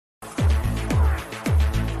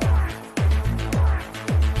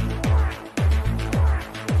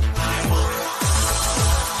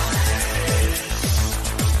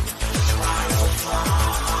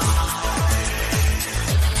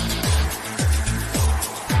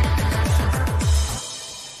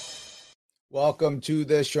Welcome to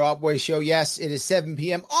the Shawboy Show. Yes, it is 7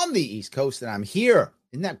 p.m. on the East Coast, and I'm here.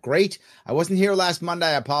 Isn't that great? I wasn't here last Monday.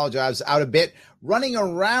 I apologize. Out a bit, running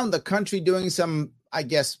around the country doing some, I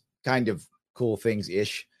guess, kind of cool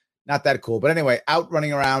things-ish. Not that cool. But anyway, out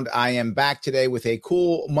running around. I am back today with a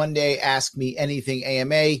cool Monday Ask Me Anything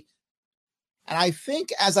AMA. And I think,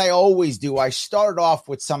 as I always do, I started off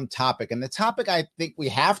with some topic. And the topic I think we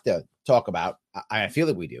have to talk about, I feel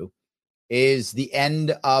that we do, is the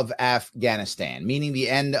end of Afghanistan, meaning the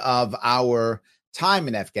end of our time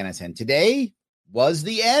in Afghanistan. Today was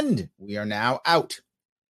the end. We are now out.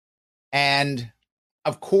 And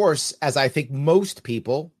of course, as I think most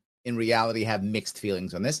people in reality have mixed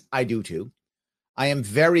feelings on this, I do too. I am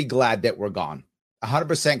very glad that we're gone.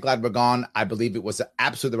 100% glad we're gone. I believe it was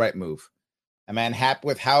absolutely the right move. Am I happy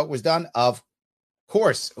with how it was done? Of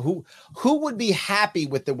course. Who would be happy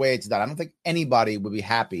with the way it's done? I don't think anybody would be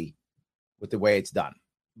happy with the way it's done.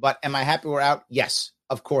 But am I happy we're out? Yes,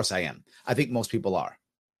 of course I am. I think most people are.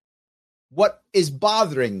 What is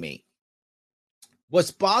bothering me? What's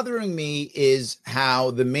bothering me is how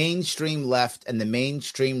the mainstream left and the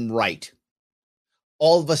mainstream right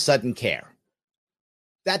all of a sudden care.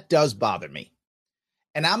 That does bother me.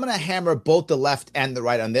 And I'm going to hammer both the left and the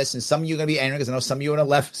right on this. And some of you are going to be angry because I know some of you on the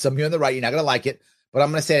left, some of you on the right. You're not going to like it, but I'm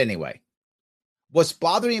going to say it anyway. What's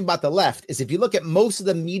bothering me about the left is if you look at most of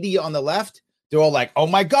the media on the left, they're all like, oh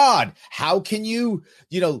my God, how can you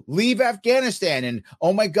leave Afghanistan? And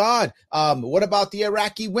oh my God, what about the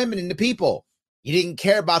Iraqi women and the people? You didn't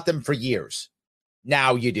care about them for years.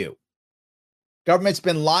 Now you do. Government's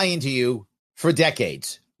been lying to you for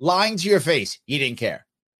decades, lying to your face. You didn't care.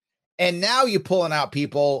 And now you're pulling out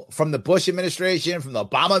people from the Bush administration, from the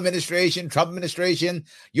Obama administration, Trump administration.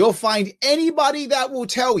 You'll find anybody that will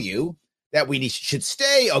tell you that we should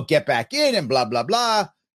stay or get back in and blah, blah, blah.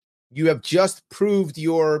 You have just proved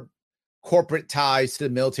your corporate ties to the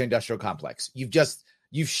military-industrial complex.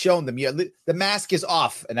 You've shown them. The mask is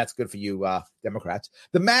off, and that's good for you, Democrats.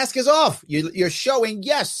 The mask is off. You're showing,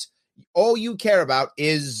 yes, all you care about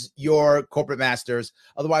is your corporate masters.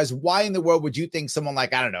 Otherwise, why in the world would you think someone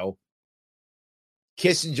like, I don't know,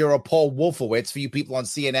 Kissinger or Paul Wolfowitz, for you people on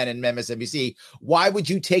CNN and MSNBC, why would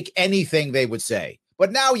you take anything they would say?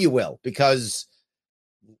 But now you will, because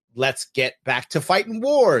let's get back to fighting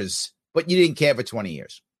wars. But you didn't care for 20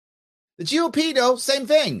 years. The GOP, though, same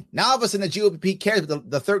thing. Now all of a sudden the GOP cares about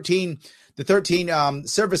the 13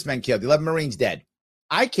 servicemen killed, the 11 Marines dead.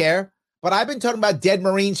 I care, but I've been talking about dead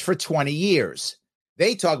Marines for 20 years.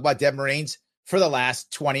 They talk about dead Marines for the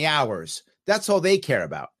last 20 hours. That's all they care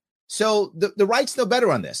about. So the right's no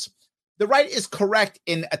better on this. The right is correct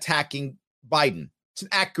in attacking Biden. It's an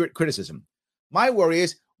accurate criticism. My worry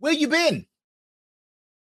is, where you been?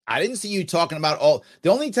 I didn't see you talking about the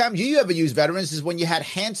only time you ever use veterans is when you had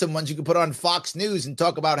handsome ones you could put on Fox News and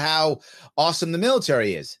talk about how awesome the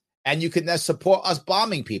military is. And you can support us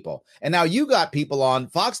bombing people. And now you got people on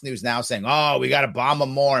Fox News now saying, oh, we got to bomb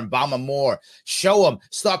them more and bomb them more. Show them,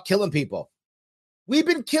 stop killing people. We've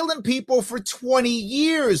been killing people for 20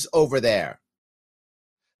 years over there.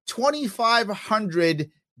 2,500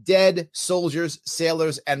 dead soldiers,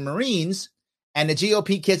 sailors, and Marines. And the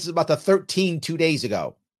GOP kids is about the 13 2 days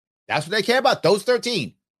ago. That's what they care about, those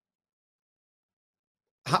 13.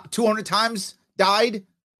 200 times died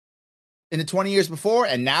in the 20 years before,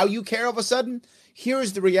 and now you care all of a sudden?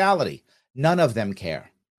 Here's the reality. None of them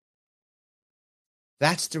care.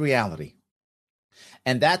 That's the reality.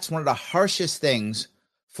 And that's one of the harshest things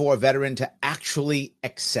for a veteran to actually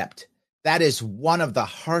accept. That is one of the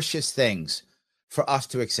harshest things for us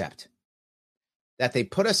to accept. That they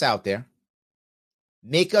put us out there,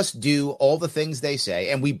 make us do all the things they say,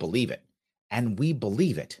 and we believe it. And we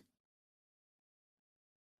believe it.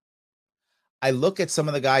 I look at some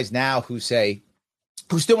of the guys now who still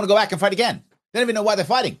want to go back and fight again. They don't even know why they're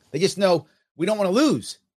fighting. They just know we don't want to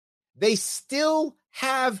lose. They still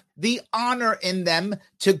have the honor in them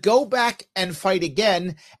to go back and fight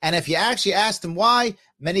again. And if you actually ask them why,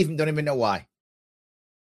 many of them don't even know why.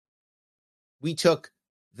 We took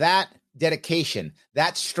that dedication,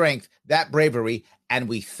 that strength, that bravery, and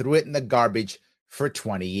we threw it in the garbage for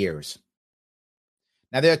 20 years.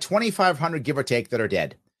 Now, there are 2,500, give or take, that are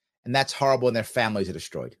dead. And that's horrible, and their families are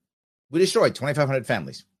destroyed. We destroyed 2,500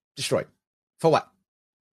 families. Destroyed. For what?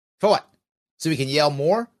 For what? So we can yell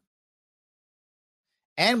more?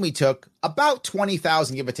 And we took about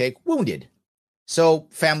 20,000, give or take, wounded. So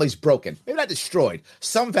families broken. Maybe not destroyed.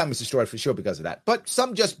 Some families destroyed for sure because of that. But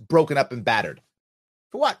some just broken up and battered.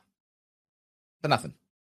 For what? For nothing.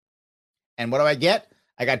 And what do I get?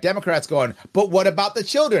 I got Democrats going, but what about the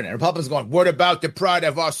children? And Republicans going, what about the pride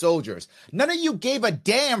of our soldiers? None of you gave a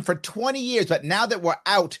damn for 20 years, but now that we're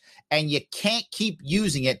out and you can't keep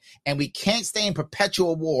using it and we can't stay in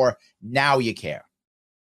perpetual war, now you care.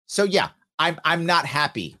 So yeah, I'm not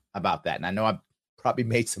happy about that. And I know I've probably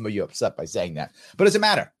made some of you upset by saying that, but it doesn't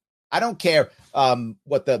matter. I don't care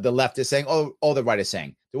what the left is saying or the right is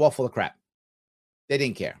saying. They're all full of crap. They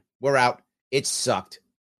didn't care. We're out. It sucked.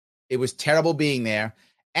 It was terrible being there.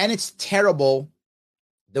 And it's terrible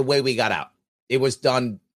the way we got out. It was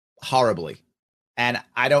done horribly. And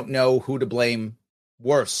I don't know who to blame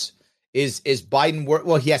worse. Is Biden worse?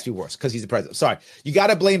 Well, he has to be worse because he's the president. Sorry. You got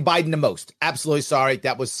to blame Biden the most. Absolutely sorry.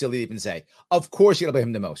 That was silly to even say. Of course you got to blame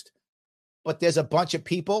him the most. But there's a bunch of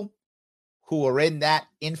people who are in that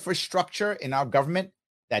infrastructure in our government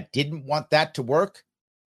that didn't want that to work.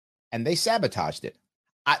 And they sabotaged it.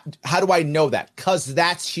 How do I know that? Because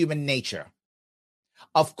that's human nature.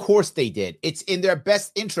 Of course they did. It's in their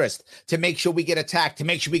best interest to make sure we get attacked, to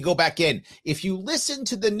make sure we go back in. If you listen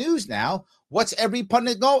to the news now, what's every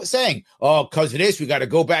pundit saying? Oh, because of this, we got to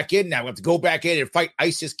go back in now. We have to go back in and fight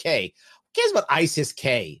ISIS-K. Who cares about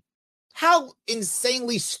ISIS-K? How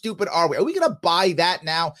insanely stupid are we? Are we going to buy that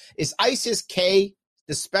now? Is ISIS-K,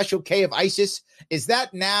 the special K of ISIS, is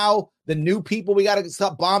that now the new people we got to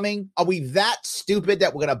stop bombing? Are we that stupid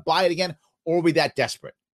that we're going to buy it again? Or are we that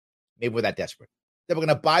desperate? Maybe we're that desperate that we're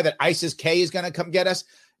going to buy that ISIS-K is going to come get us.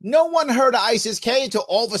 No one heard of ISIS-K until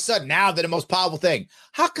all of a sudden now they're the most powerful thing.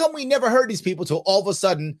 How come we never heard these people until all of a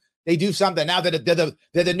sudden they do something? Now they're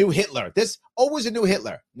the new Hitler. There's always a new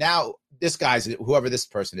Hitler. Now this guy's, whoever this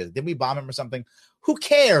person is, did we bomb him or something? Who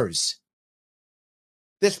cares?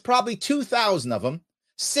 There's probably 2,000 of them,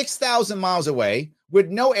 6,000 miles away with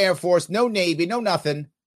no Air Force, no Navy, no nothing.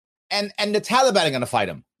 And the Taliban are going to fight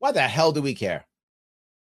him. Why the hell do we care?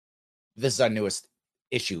 This is our newest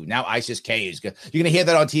issue. Now ISIS-K is good. You're going to hear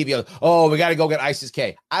that on TV. Oh, we got to go get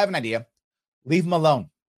ISIS-K. I have an idea. Leave them alone.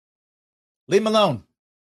 Leave them alone.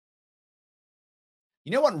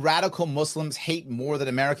 You know what radical Muslims hate more than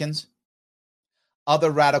Americans?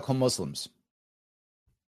 Other radical Muslims.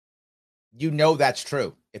 You know that's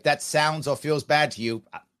true. If that sounds or feels bad to you,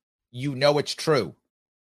 you know it's true.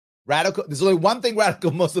 There's only one thing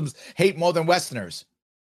radical Muslims hate more than Westerners.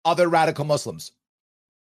 Other radical Muslims.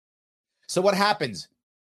 So what happens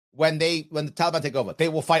when the Taliban take over? They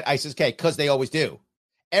will fight ISIS-K because they always do.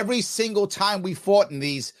 Every single time we fought in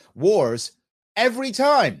these wars, every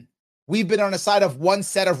time we've been on the side of one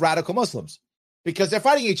set of radical Muslims because they're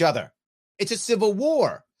fighting each other. It's a civil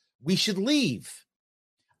war. We should leave.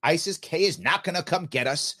 ISIS-K is not going to come get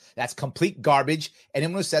us. That's complete garbage.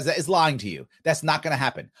 Anyone who says that is lying to you. That's not going to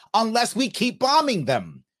happen unless we keep bombing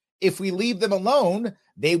them. If we leave them alone,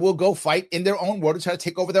 they will go fight in their own world to try to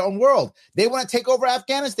take over their own world. They want to take over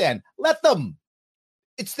Afghanistan. Let them.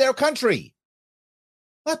 It's their country.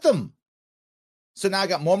 Let them. So now I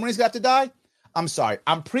got more Marines that have to die? I'm sorry.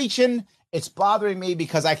 I'm preaching. It's bothering me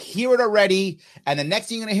because I hear it already. And the next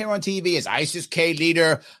thing you're going to hear on TV is ISIS-K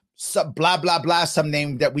leader, blah, blah, blah, some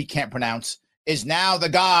name that we can't pronounce, is now the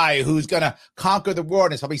guy who's going to conquer the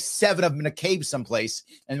world. There's probably 7 of them in a cave someplace.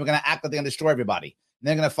 And we're going to act like they're going to destroy everybody. And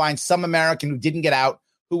they're going to find some American who didn't get out,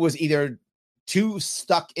 who was either too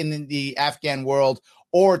stuck in the Afghan world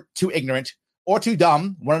or too ignorant or too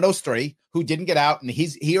dumb, one of those 3, who didn't get out, and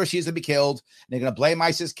he or she is going to be killed. And they're going to blame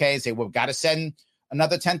ISIS-K and say, well, we've got to send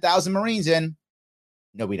another 10,000 Marines in.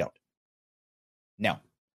 No, we don't. No.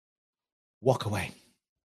 Walk away.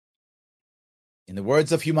 In the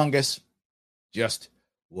words of Humongous, just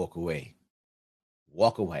walk away.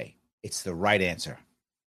 Walk away. It's the right answer.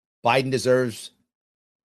 Biden deserves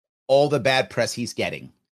all the bad press he's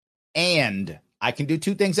getting. And I can do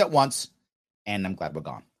 2 things at once, and I'm glad we're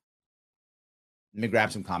gone. Let me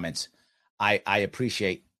grab some comments. I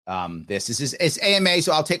appreciate this. It's AMA,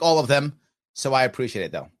 so I'll take all of them. So I appreciate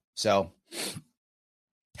it, though. So,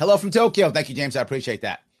 hello from Tokyo. Thank you, James. I appreciate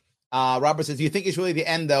that. Robert says, do you think it's really the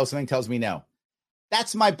end, though? Something tells me no.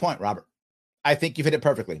 That's my point, Robert. I think you've hit it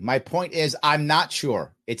perfectly. My point is I'm not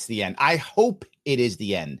sure it's the end. I hope it is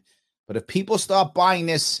the end. But if people start buying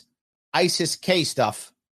this ISIS-K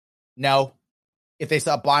stuff, no. If they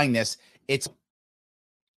stop buying this, it's...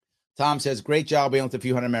 Tom says, great job. We left a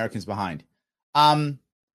few hundred Americans behind. I'm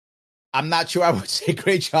not sure I would say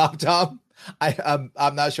great job, Tom.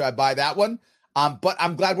 I'm not sure I buy that one. But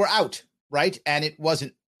I'm glad we're out, right? And it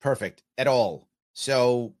wasn't perfect at all.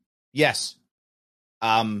 So, yes.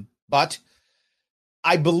 But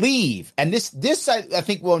I believe, and this I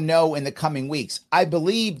think we'll know in the coming weeks, I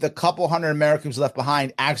believe the couple hundred Americans left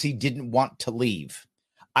behind actually didn't want to leave.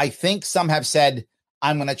 I think some have said,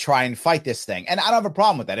 I'm going to try and fight this thing. And I don't have a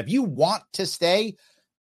problem with that. If you want to stay,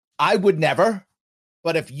 I would never.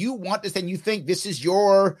 But if you want to stay and you think this is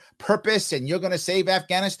your purpose and you're going to save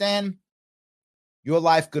Afghanistan, your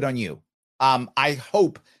life, good on you. I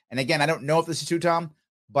hope, and again, I don't know if this is true, Tom,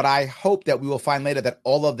 but I hope that we will find later that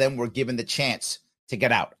all of them were given the chance to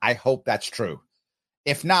get out. I hope that's true.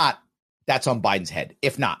 If not, that's on Biden's head.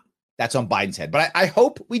 If not, that's on Biden's head. But I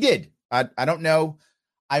hope we did. I don't know.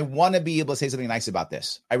 I want to be able to say something nice about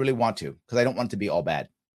this. I really want to, because I don't want it to be all bad.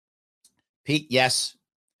 Pete, yes,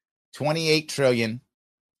 28 trillion.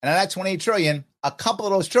 And out of that 28 trillion, a couple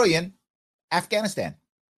of those trillion, Afghanistan.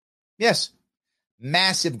 Yes,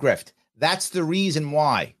 massive grift. That's the reason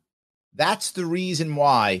why. That's the reason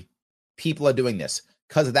why people are doing this,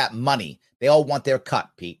 because of that money. They all want their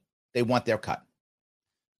cut, Pete. They want their cut.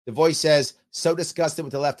 The voice says, so disgusted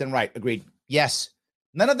with the left and right. Agreed. Yes.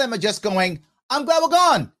 None of them are just going, I'm glad we're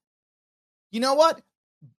gone. You know what?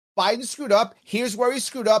 Biden screwed up. Here's where he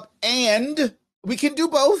screwed up. And we can do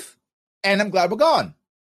both. And I'm glad we're gone.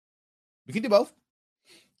 We can do both.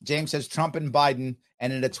 James says Trump and Biden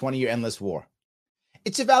ended a 20-year endless war.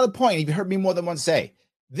 It's a valid point. You've heard me more than once say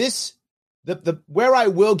this, where I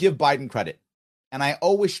will give Biden credit. And I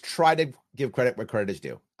always try to give credit where credit is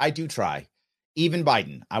due. I do try. Even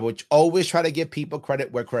Biden, I would always try to give people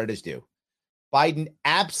credit where credit is due. Biden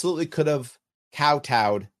absolutely could have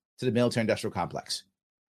kowtowed to the military-industrial complex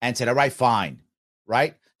and said, all right, fine,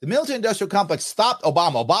 right? The military-industrial complex stopped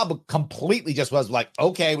Obama. Obama completely just was like,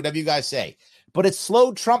 okay, whatever you guys say. But it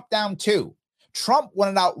slowed Trump down too. Trump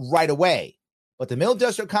wanted out right away, but the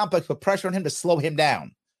military-industrial complex put pressure on him to slow him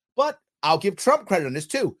down. But I'll give Trump credit on this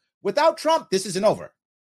too. Without Trump, this isn't over.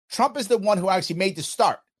 Trump is the one who actually made the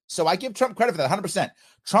start. So I give Trump credit for that 100%.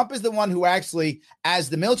 Trump is the one who actually, as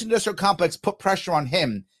the military-industrial complex put pressure on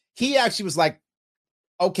him, he actually was like,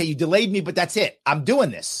 okay, you delayed me, but that's it. I'm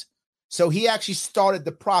doing this. So he actually started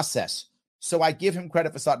the process. So I give him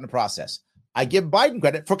credit for starting the process. I give Biden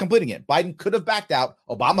credit for completing it. Biden could have backed out.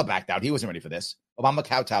 Obama backed out. He wasn't ready for this. Obama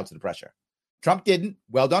kowtowed to the pressure. Trump didn't.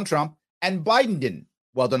 Well done, Trump. And Biden didn't.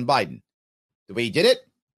 Well done, Biden. The way he did it,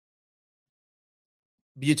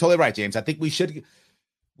 you're totally right, James. I think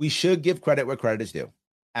we should give credit where credit is due.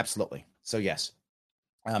 Absolutely. So yes.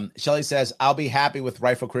 Shelley says, I'll be happy with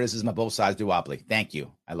rightful criticism of both sides duopoly. Thank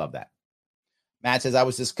you. I love that. Matt says, I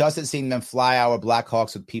was disgusted seeing them fly our Black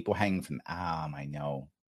Hawks with people hanging from. I know.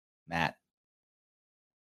 Matt.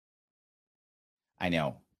 I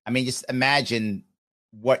know. I mean, just imagine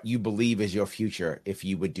what you believe is your future if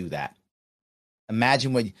you would do that.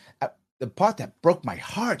 Imagine when the part that broke my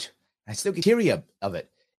heart, I still get teary of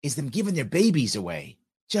it, is them giving their babies away.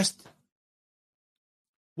 Just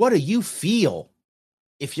what do you feel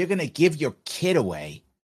if you're going to give your kid away?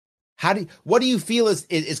 What do you feel is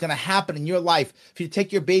going to happen in your life if you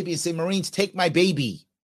take your baby and say, Marines, take my baby?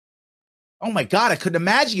 Oh my God, I couldn't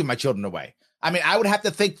imagine giving my children away. I mean, I would have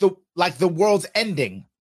to think the world's ending.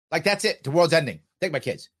 Like, that's it. The world's ending. Take my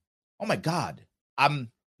kids. Oh my God.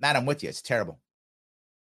 I'm with you. It's terrible.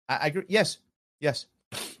 I agree. Yes.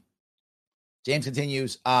 James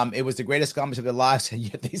continues. It was the greatest accomplishment of their lives, and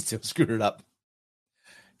yet they still screwed it up.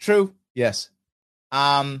 True. Yes.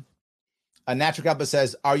 A natural couple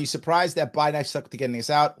says, are you surprised that Biden actually stuck to getting this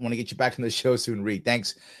out? I want to get you back on the show soon, Reed.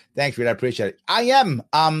 Thanks, Reed. I appreciate it. I am.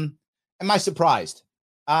 Am I surprised?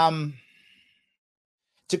 It's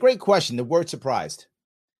a great question. The word surprised.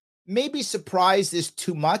 Maybe surprised is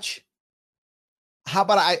too much. How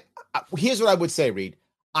about here's what I would say, Reed.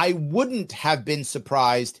 I wouldn't have been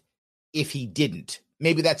surprised if he didn't.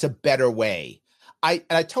 Maybe that's a better way. I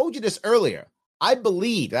told you this earlier. I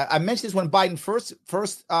believe, I mentioned this when Biden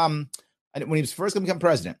when he was first going to become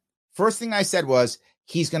president. First thing I said was,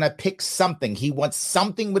 he's going to pick something. He wants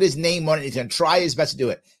something with his name on it. He's going to try his best to do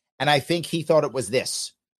it. And I think he thought it was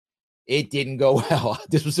this. It didn't go well.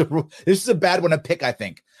 This was a bad one to pick, I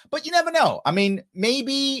think. But you never know. I mean,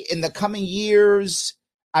 maybe in the coming years,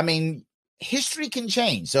 history can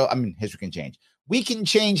change. So, history can change. We can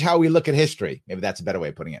change how we look at history. Maybe that's a better way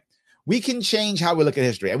of putting it. We can change how we look at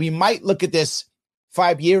history. And we might look at this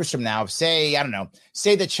 5 years from now. Say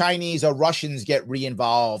the Chinese or Russians get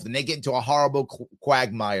re-involved and they get into a horrible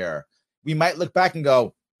quagmire. We might look back and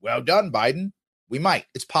go, well done, Biden. We might.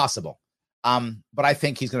 It's possible. But I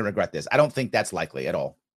think he's going to regret this. I don't think that's likely at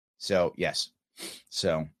all. So, yes.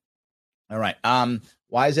 So, all right.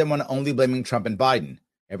 Why is everyone only blaming Trump and Biden?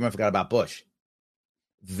 Everyone forgot about Bush.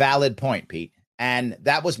 Valid point, Pete. And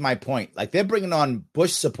that was my point. Like, they're bringing on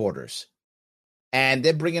Bush supporters. And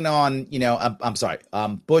they're bringing on,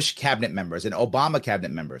 Bush cabinet members and Obama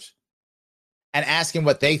cabinet members and asking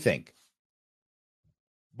what they think.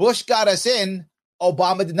 Bush got us in.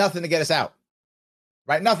 Obama did nothing to get us out,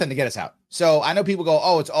 right? Nothing to get us out. So I know people go,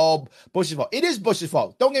 oh, it's all Bush's fault. It is Bush's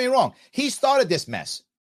fault. Don't get me wrong. He started this mess.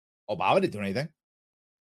 Obama didn't do anything.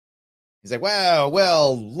 He's like, well,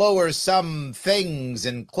 we'll lower some things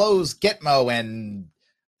and close Gitmo and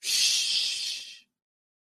shh.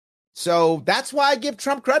 So that's why I give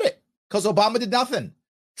Trump credit, because Obama did nothing.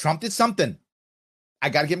 Trump did something. I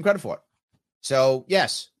got to give him credit for it. So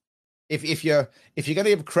yes, if you're going to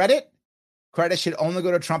give credit should only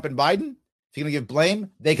go to Trump and Biden. If you're going to give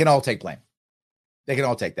blame, they can all take blame. They can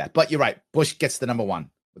all take that. But you're right. Bush gets the number one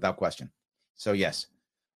without question. So yes.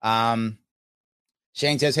 Shane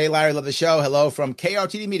says, hey, Larry, love the show. Hello from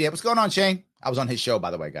KRTD Media. What's going on, Shane? I was on his show, by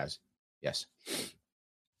the way, guys. Yes.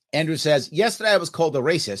 Andrew says, yesterday I was called a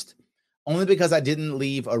racist only because I didn't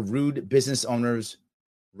leave a rude business owner's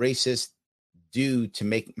racist due to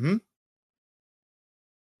make...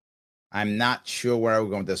 I'm not sure where I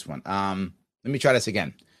would go with this one. Let me try this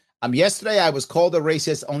again. Yesterday I was called a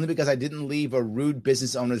racist only because I didn't leave a rude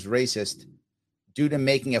business owner's racist due to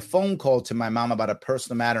making a phone call to my mom about a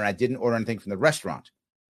personal matter, and I didn't order anything from the restaurant.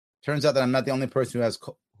 Turns out that I'm not the only person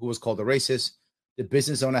who was called a racist. The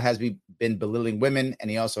business owner has been belittling women,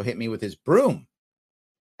 and he also hit me with his broom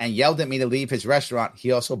and yelled at me to leave his restaurant.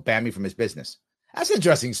 He also banned me from his business. That's an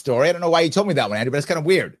interesting story. I don't know why you told me that one, Andrew, but it's kind of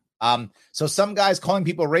weird. So some guy's calling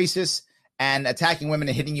people racist and attacking women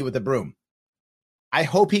and hitting you with a broom. I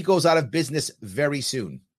hope he goes out of business very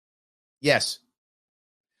soon. Yes.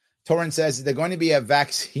 Torrin says they're going to be a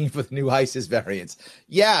vaccine for the new ISIS variants.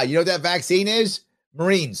 Yeah, you know what that vaccine is?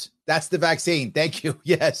 Marines. That's the vaccine. Thank you.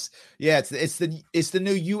 Yes. Yeah, it's the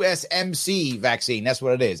new USMC vaccine. That's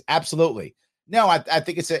what it is. Absolutely. No, I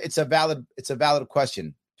think it's a valid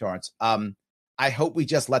question, Torrance. I hope we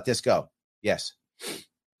just let this go. Yes.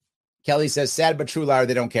 Kelly says, sad but true, Larry,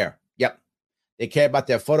 they don't care. Yep. They care about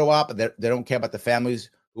their photo op, but they don't care about the families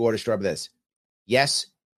who are destroyed by this. Yes,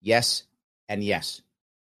 yes, and yes.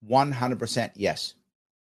 100% yes.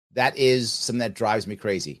 That is something that drives me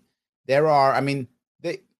crazy.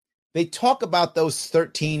 They talk about those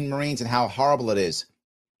 13 Marines and how horrible it is.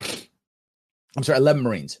 I'm sorry, 11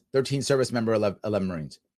 Marines. 13 service member, 11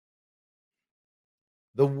 Marines.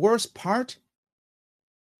 The worst part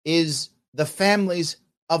is the families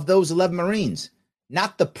of those 11 Marines,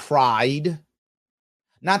 not the pride,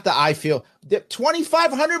 not the I feel.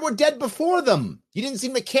 2,500 were dead before them. You didn't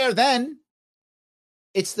seem to care then.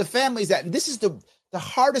 It's the families that, and this is the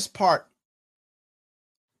hardest part.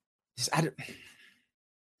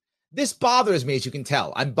 This bothers me, as you can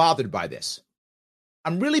tell. I'm bothered by this.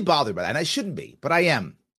 I'm really bothered by that, and I shouldn't be, but I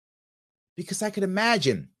am. Because I could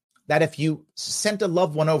imagine that if you sent a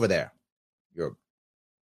loved one over there, your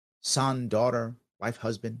son, daughter, wife,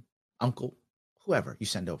 husband, uncle, whoever you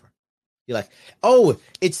send over, you're like, oh,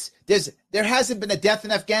 there hasn't been a death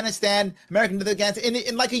in Afghanistan, American death in Afghanistan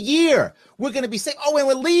in like a year. We're going to be safe. Oh, and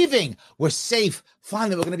we're leaving. We're safe.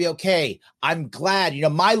 Finally, we're going to be okay. I'm glad,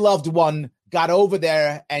 my loved one got over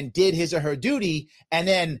there and did his or her duty and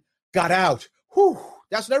then got out. Whew.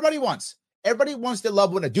 That's what everybody wants. Everybody wants their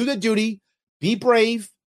loved one to do their duty, be brave,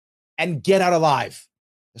 and get out alive.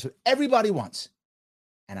 That's what everybody wants.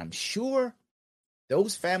 And I'm sure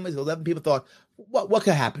those families, 11 people thought, what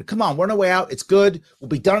could happen? Come on, we're on our way out. It's good. We'll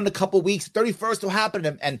be done in a couple of weeks. 31st will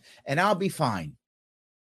happen, and I'll be fine.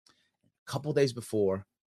 A couple of days before,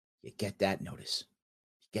 you get that notice.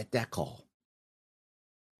 You get that call.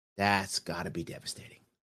 That's got to be devastating.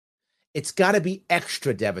 It's got to be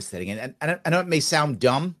extra devastating. And I know it may sound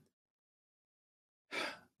dumb,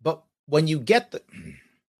 but when you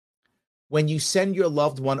send your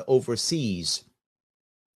loved one overseas,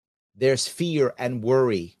 there's fear and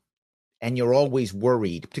worry, and you're always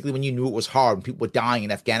worried, particularly when you knew it was hard, when people were dying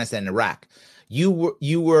in Afghanistan and Iraq. You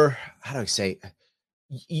were, how do I say,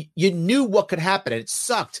 you knew what could happen, and it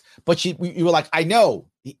sucked, but you were like, I know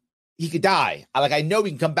he could die. I know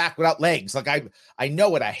he can come back without legs. I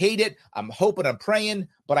know it. I hate it. I'm hoping, I'm praying,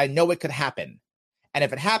 but I know it could happen. And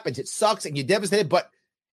if it happens, it sucks and you're devastated, but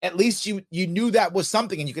at least you knew that was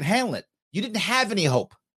something and you can handle it. You didn't have any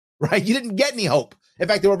hope, right? You didn't get any hope. In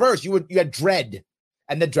fact, the reverse, you had dread,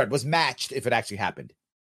 and the dread was matched if it actually happened.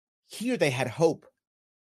 Here they had hope.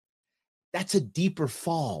 That's a deeper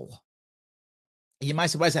fall. And you might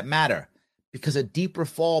say, why does that matter? Because a deeper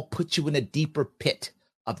fall puts you in a deeper pit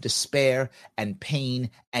of despair and pain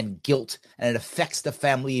and guilt, and it affects the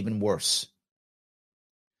family even worse.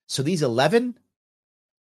 So these 11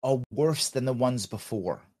 are worse than the ones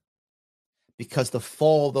before, because the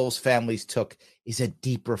fall those families took is a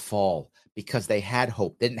deeper fall, because they had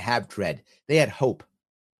hope. They didn't have dread. They had hope,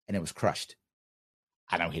 and it was crushed.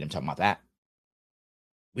 I don't hear them talking about that.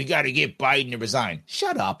 We got to get Biden to resign.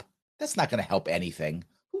 Shut up. That's not going to help anything.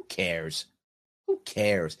 Who cares? Who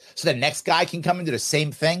cares? So the next guy can come and do the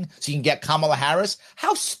same thing so you can get Kamala Harris?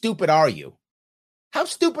 How stupid are you? How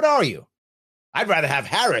stupid are you? I'd rather have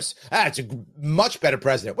Harris. That's a much better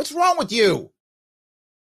president. What's wrong with you?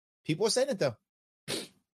 People are saying it, though.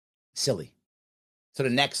 Silly. So the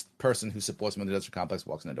next person who supports military industrial complex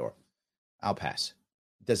walks in the door. I'll pass.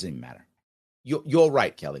 It doesn't even matter. You're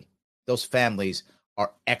right, Kelly. Those families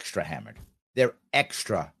are extra hammered. They're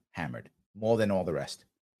extra hammered, more than all the rest.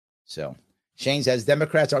 So Shane says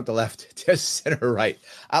Democrats aren't the left, they're center right.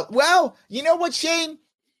 Well, you know what, Shane?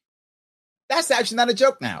 That's actually not a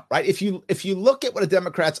joke now, right? If you look at what the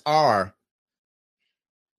Democrats are,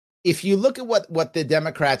 if you look at what the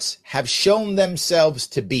Democrats have shown themselves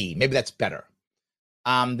to be, maybe that's better.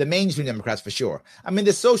 The mainstream Democrats, for sure. I mean,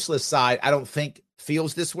 the socialist side, I don't think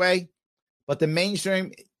feels this way, but the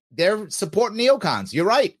mainstream, they're supporting neocons. You're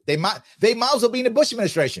right. They might as well be in the Bush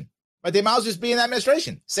administration, but they might as well just be in that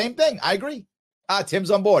administration. Same thing. I agree.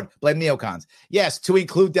 Tim's on board. Blame neocons. Yes, to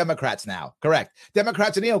include Democrats now. Correct.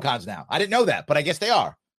 Democrats are neocons now. I didn't know that, but I guess they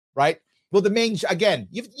are, right? Well, again,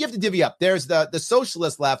 you have to divvy up. There's the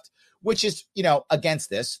socialist left, which is, against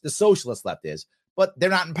this. The socialist left is, but they're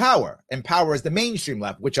not in power. And power is the mainstream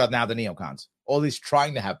left, which are now the neocons. All these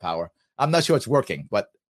trying to have power. I'm not sure it's working, but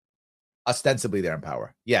ostensibly they're in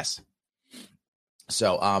power. Yes.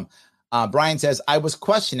 So Brian says, I was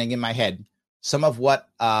questioning in my head some of what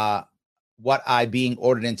I being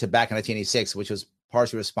ordered into back in 1986, which was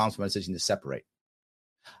partially responsible for my decision to separate.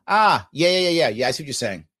 Yeah. I see what you're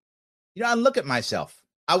saying. I look at myself.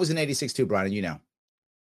 I was in 86 too, Brian,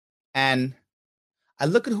 and I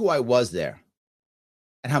look at who I was there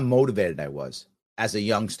and how motivated I was as a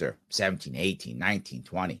youngster, 17, 18, 19,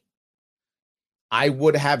 20. I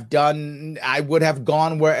would have gone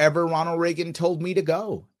wherever Ronald Reagan told me to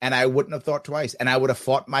go, and I wouldn't have thought twice, and I would have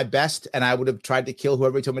fought my best, and I would have tried to kill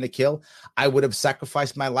whoever he told me to kill. I would have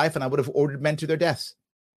sacrificed my life, and I would have ordered men to their deaths.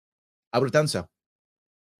 I would have done so.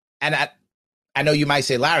 And I know you might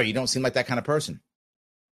say, Larry, you don't seem like that kind of person.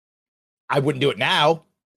 I wouldn't do it now.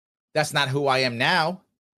 That's not who I am now.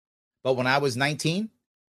 But when I was 19,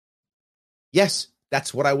 yes,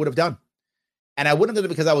 that's what I would have done. And I wouldn't have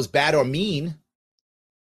done it because I was bad or mean.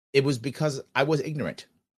 It was because I was ignorant.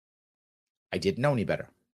 I didn't know any better.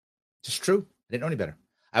 It's just true. I didn't know any better.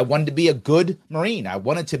 I wanted to be a good Marine. I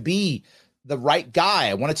wanted to be the right guy.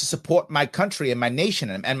 I wanted to support my country and my nation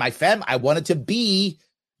and my family. I wanted to be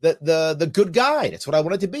the good guy. That's what I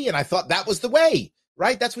wanted to be. And I thought that was the way,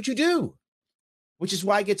 right? That's what you do. Which is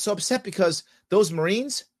why I get so upset, because those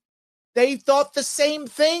Marines, they thought the same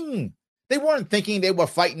thing. They weren't thinking they were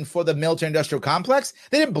fighting for the military-industrial complex.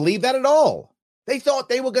 They didn't believe that at all. They thought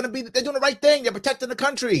they were going to they're doing the right thing. They're protecting the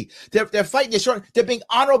country. They're fighting. They're being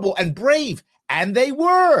honorable and brave. And they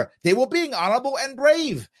were. They were being honorable and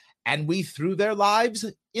brave. And we threw their lives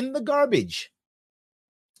in the garbage.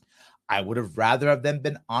 I would have rather have them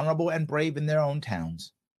been honorable and brave in their own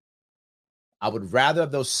towns. I would rather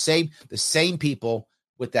have the same people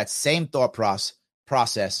with that same thought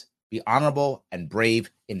process be honorable and brave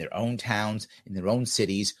in their own towns, in their own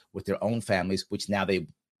cities, with their own families, which now their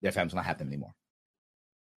families will not have them anymore.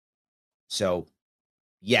 So,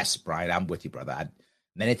 yes, Brian, I'm with you, brother.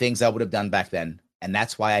 Many things I would have done back then, and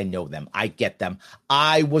that's why I know them. I get them.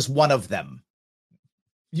 I was one of them.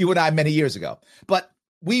 You and I many years ago. But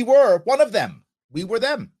we were one of them. We were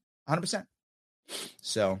them, 100%.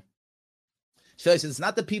 So, Shelly says, it's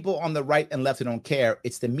not the people on the right and left who don't care.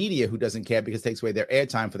 It's the media who doesn't care because it takes away their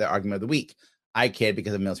airtime for their argument of the week. I cared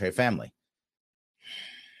because of military family.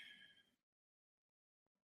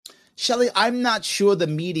 Shelly, I'm not sure the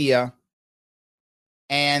media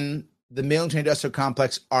and the military-industrial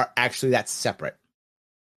complex are actually that separate.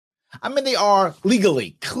 I mean, they are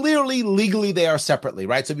legally. Clearly, legally, they are separately,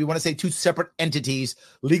 right? So if you want to say two separate entities,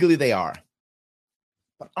 legally they are.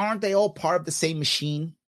 But aren't they all part of the same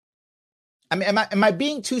machine? I mean, am I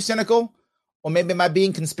being too cynical? Or maybe am I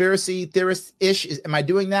being conspiracy theorist-ish? Am I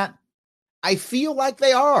doing that? I feel like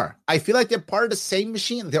they are. I feel like they're part of the same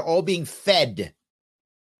machine. They're all being fed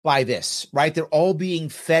by this, right? They're all being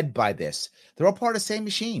fed by this. They're all part of the same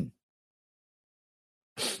machine.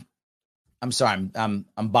 I'm sorry. I'm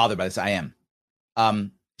bothered by this. I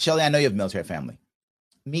am. Shelly, I know you have a military family.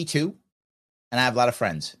 Me too. And I have a lot of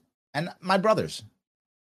friends. And my brothers.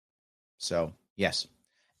 So, yes.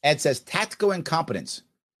 Ed says, tactical incompetence.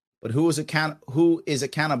 But who is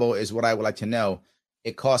accountable is what I would like to know.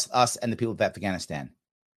 It costs us and the people of Afghanistan.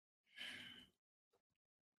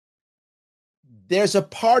 There's a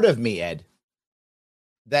part of me, Ed,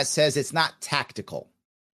 that says it's not tactical.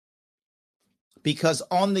 Because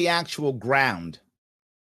on the actual ground,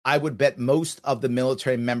 I would bet most of the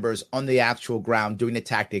military members on the actual ground doing the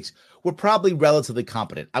tactics were probably relatively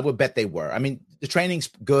competent. I would bet they were. I mean, the training's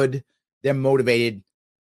good. They're motivated.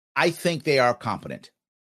 I think they are competent.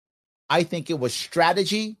 I think it was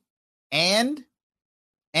strategy and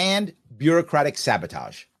bureaucratic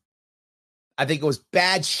sabotage. I think it was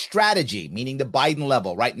bad strategy, meaning the Biden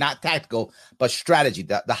level, right? Not tactical, but strategy,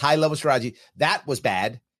 the high level strategy. That was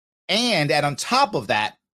bad. And on top of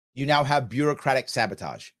that, you now have bureaucratic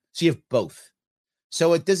sabotage. So you have both.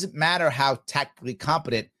 So it doesn't matter how tactically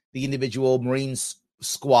competent the individual Marine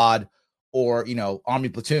squad or, Army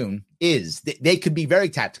platoon is. They could be very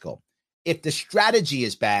tactical. If the strategy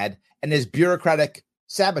is bad and there's bureaucratic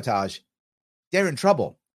sabotage, they're in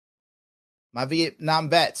trouble. My Vietnam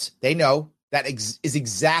vets, they know that is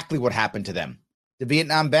exactly what happened to them. The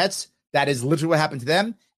Vietnam vets, that is literally what happened to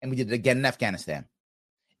them, and we did it again in Afghanistan.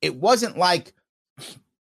 It wasn't like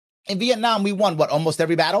in Vietnam, we won, almost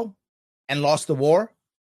every battle and lost the war?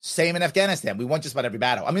 Same in Afghanistan. We won just about every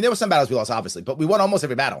battle. I mean, there were some battles we lost, obviously, but we won almost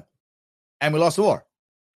every battle and we lost the war.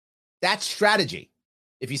 That's strategy,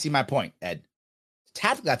 if you see my point, Ed.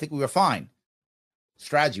 Tactically, I think we were fine.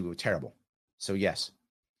 Strategy, we were terrible. So, yes.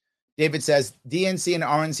 David says, DNC and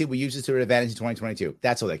RNC will use it to their advantage in 2022.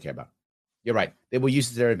 That's all they care about. You're right. They will use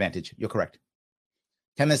it to their advantage. You're correct.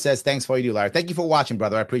 Kenneth says, thanks for all you do, Larry. Thank you for watching,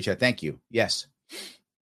 brother. I appreciate it. Thank you. Yes.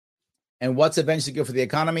 And what's eventually good for the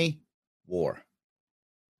economy? War.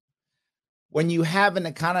 When you have an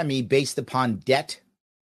economy based upon debt,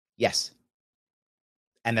 yes.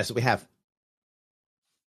 And that's what we have.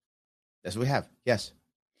 That's what we have. Yes.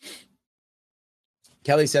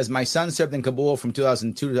 Kelly says, my son served in Kabul from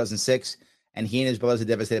 2002 to 2006, and he and his brothers are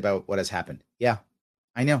devastated about what has happened. Yeah,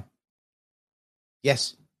 I know.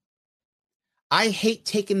 Yes. I hate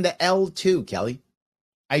taking the L too, Kelly.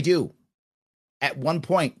 I do. At one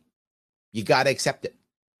point, you got to accept it.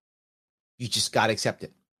 You just got to accept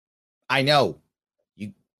it. I know.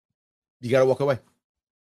 You got to walk away.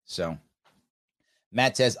 So,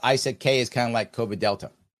 Matt says, ISA K is kind of like COVID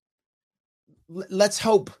Delta. Let's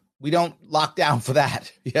hope we don't lock down for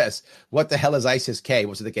that. Yes. What the hell is ISIS K?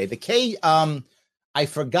 What's the K? The K, I've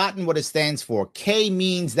forgotten what it stands for. K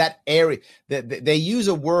means that area. They use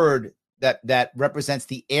a word that represents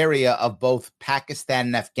the area of both Pakistan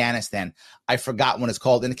and Afghanistan. I forgot what it's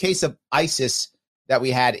called. In the case of ISIS that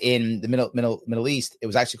we had in the Middle East, it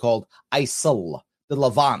was actually called ISIL. The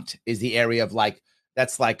Levant is the area of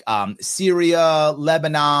that's Syria,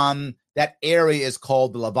 Lebanon. That area is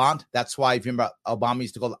called the Levant. That's why, if you remember, Obama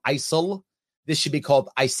used to call it ISIL. This should be called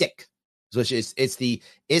ISIC, which is it's the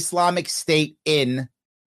Islamic State in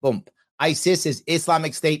boom. ISIS is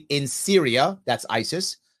Islamic State in Syria. That's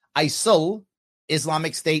ISIS. ISIL,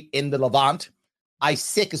 Islamic State in the Levant.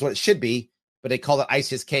 ISIC is what it should be, but they call it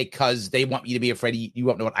ISIS K because they want you to be afraid you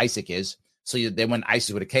won't know what ISIC is. So they went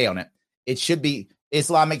ISIS with a K on it. It should be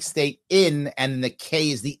Islamic State in, and the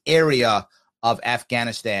K is the area of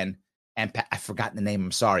Afghanistan. And I've forgotten the name.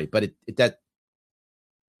 I'm sorry, but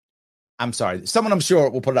I'm sorry. Someone I'm sure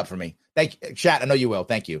will put it up for me. Thank you, chat. I know you will.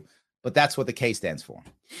 Thank you. But that's what the K stands for.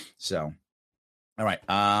 So, all right.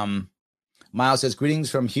 Miles says,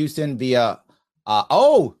 greetings from Houston via,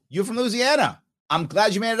 you're from Louisiana. I'm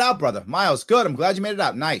glad you made it out, brother. Miles, good. I'm glad you made it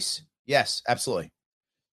out. Nice. Yes, absolutely.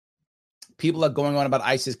 People are going on about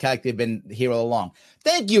ISIS like they've been here all along.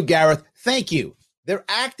 Thank you, Gareth. Thank you. They're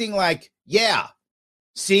acting like, yeah,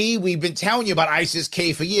 see, we've been telling you about ISIS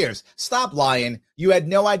K for years. Stop lying. You had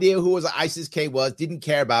no idea who ISIS K was, didn't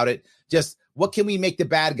care about it. Just, what can we make the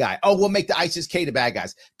bad guy? Oh, we'll make the ISIS K the bad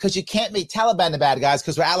guys. Because you can't make Taliban the bad guys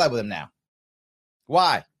because we're allied with them now.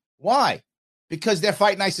 Why? Because they're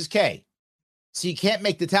fighting ISIS K. So you can't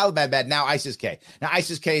make the Taliban bad. Now ISIS K. Now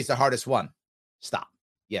ISIS K is the hardest one. Stop.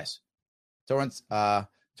 Yes. Torrance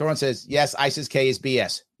says, yes, ISIS K is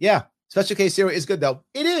BS. Yeah. Special case Syria is good, though.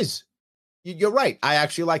 It is. You're right. I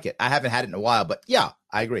actually like it. I haven't had it in a while, but yeah,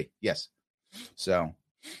 I agree. Yes. So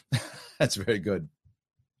that's very good.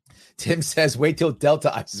 Tim says, wait till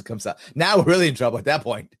Delta ISIS comes out. Now we're really in trouble at that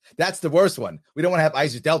point. That's the worst one. We don't want to have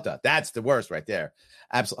ISIS Delta. That's the worst right there.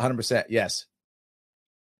 Absolutely. 100%. Yes.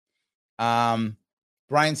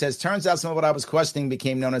 Brian says, turns out some of what I was questioning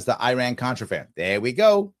became known as the Iran-Contra affair. There we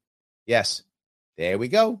go. Yes. There we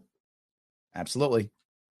go. Absolutely.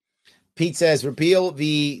 Pete says, repeal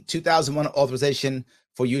the 2001 authorization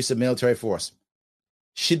for use of military force.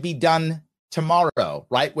 Should be done tomorrow,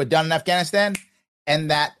 right? We're done in Afghanistan,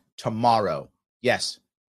 and that tomorrow. Yes,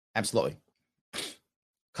 absolutely.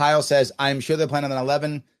 Kyle says, I'm sure they're planning on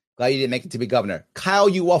 9/11. Glad you didn't make it to be governor. Kyle,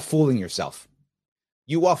 you are fooling yourself.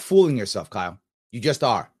 You are fooling yourself, Kyle. You just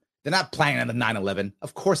are. They're not planning on the 9/11.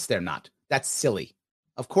 Of course they're not. That's silly.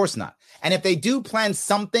 Of course not. And if they do plan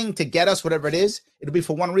something to get us, whatever it is, it'll be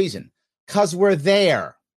for one reason, because we're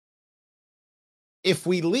there. If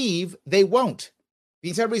we leave, they won't. The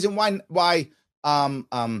entire reason why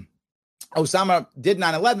Osama did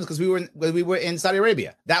 9/11 is because we were in Saudi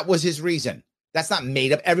Arabia. That was his reason. That's not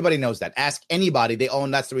made up. Everybody knows that. Ask anybody. They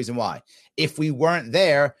own that's the reason why. If we weren't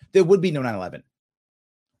there, there would be no 9/11.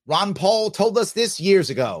 Ron Paul told us this years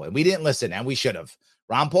ago, and we didn't listen, and we should have.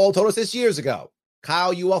 Ron Paul told us this years ago.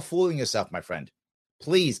 Kyle, you are fooling yourself, my friend.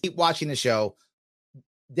 Please keep watching the show.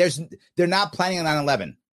 They're not planning on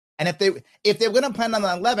 9/11. And if they're going to plan on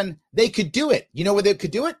 9/11, they could do it. You know where they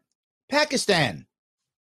could do it? Pakistan.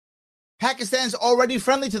 Pakistan's already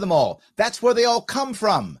friendly to them all. That's where they all come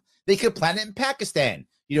from. They could plan it in Pakistan.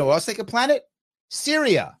 You know where else they could plan it?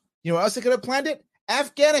 Syria. You know where else they could have planned it?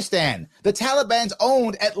 Afghanistan. The Taliban's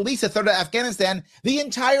owned at least a third of Afghanistan the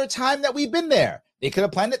entire time that we've been there. They could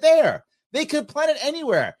have planned it there. They could plan it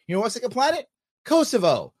anywhere. You know where else they could plan it?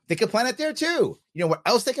 Kosovo. They could plan it there too. You know where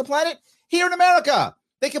else they could plan it? Here in America.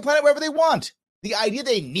 They can plan it wherever they want. The idea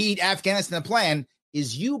they need Afghanistan to plan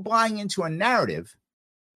is you buying into a narrative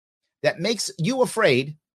that makes you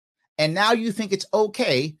afraid, and now you think it's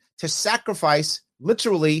okay to sacrifice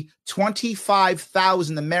literally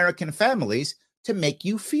 25,000 American families to make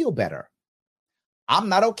you feel better. I'm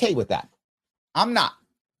not okay with that. I'm not.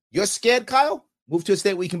 You're scared, Kyle? Move to a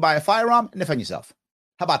state where you can buy a firearm and defend yourself.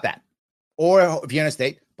 How about that? Or if you're in a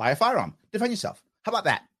state, buy a firearm, defend yourself. How about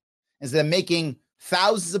that? Instead of making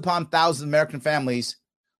thousands upon thousands of American families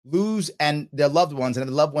lose and their loved ones and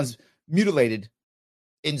their loved ones mutilated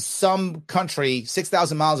in some country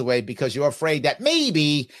 6,000 miles away because you're afraid that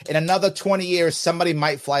maybe in another 20 years, somebody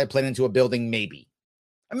might fly a plane into a building. Maybe,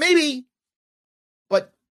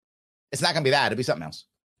 but it's not going to be that. It'll be something else.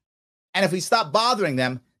 And if we stop bothering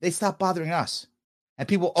them, they stop bothering us. And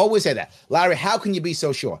people always say that. Larry, how can you be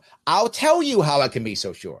so sure? I'll tell you how I can be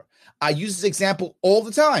so sure. I use this example all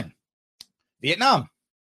the time. Vietnam.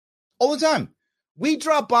 All the time. We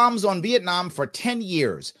dropped bombs on Vietnam for 10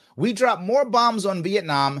 years. We dropped more bombs on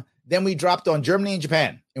Vietnam than we dropped on Germany and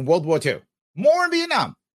Japan in World War II. More in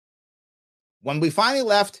Vietnam. When we finally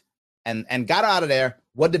left and got out of there,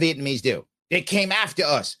 what did the Vietnamese do? They came after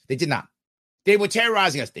us. They did not. They were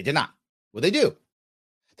terrorizing us. They did not. What did they do?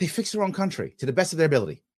 They fixed their own country to the best of their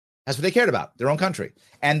ability. That's what they cared about, their own country.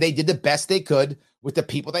 And they did the best they could with the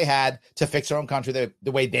people they had to fix their own country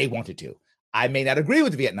the way they wanted to. I may not agree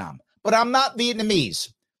with Vietnam, but I'm not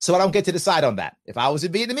Vietnamese, so I don't get to decide on that. If I was a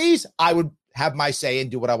Vietnamese, I would have my say and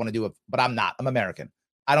do what I want to do, but I'm not. I'm American.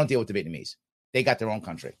 I don't deal with the Vietnamese. They got their own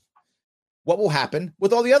country. What will happen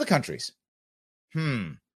with all the other countries?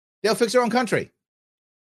 They'll fix their own country.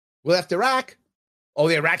 We left Iraq. Oh,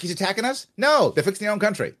 the Iraqis attacking us? No, they're fixing their own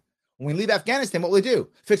country. When we leave Afghanistan, what will they do?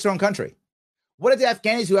 Fix their own country. What did the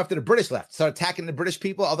Afghanis do after the British left? Start attacking the British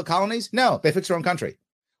people, other colonies? No, they fixed their own country.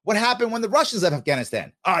 What happened when the Russians left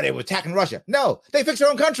Afghanistan? Oh, they were attacking Russia. No, they fixed their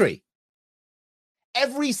own country.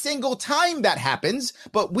 Every single time that happens,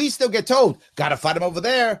 but we still get told, got to fight them over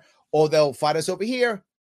there, or they'll fight us over here.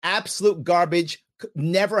 Absolute garbage.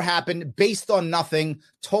 Never happened. Based on nothing.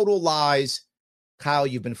 Total lies. Kyle,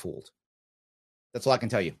 you've been fooled. That's all I can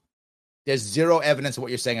tell you. There's zero evidence of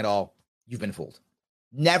what you're saying at all. You've been fooled.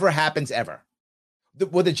 Never happens ever.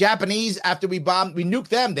 Were the Japanese, after we bombed, we nuked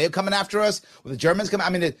them, they're coming after us. Were the Germans coming? I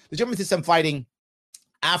mean, the Germans did some fighting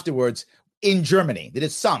afterwards in Germany. They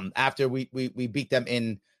did some after we beat them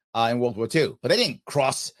in World War II. But they didn't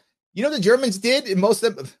cross. You know what the Germans did? And most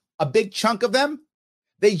of them, a big chunk of them,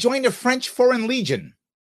 they joined the French Foreign Legion.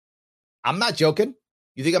 I'm not joking.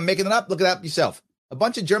 You think I'm making it up? Look it up yourself. A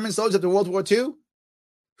bunch of German soldiers after World War II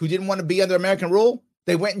who didn't want to be under American rule,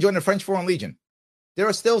 they went and joined the French Foreign Legion. There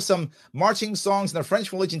are still some marching songs in the French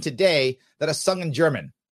Foreign Legion today that are sung in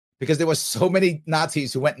German because there were so many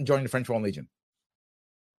Nazis who went and joined the French Foreign Legion.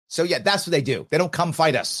 So, yeah, that's what they do. They don't come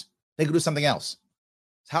fight us. They go do something else.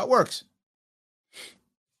 That's how it works.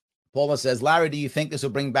 Paula says, Larry, do you think this will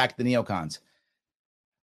bring back the neocons?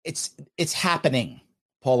 It's happening,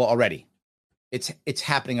 Paula, already. It's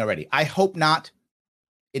happening already. I hope not.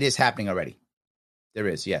 It is happening already. There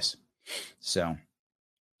is, yes. So,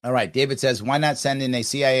 all right. David says, why not send in a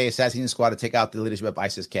CIA assassination squad to take out the leadership of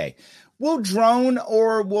ISIS-K? We'll drone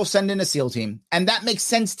or we'll send in a SEAL team. And that makes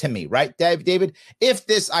sense to me, right, David? If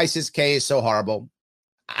this ISIS-K is so horrible,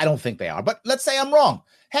 I don't think they are. But let's say I'm wrong.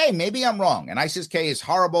 Hey, maybe I'm wrong. And ISIS-K is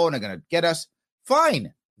horrible and they're going to get us.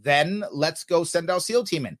 Fine. Then let's go send our SEAL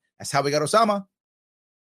team in. That's how we got Osama.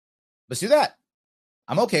 Let's do that.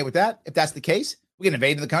 I'm okay with that. If that's the case, We can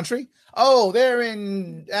invade the country. Oh, they're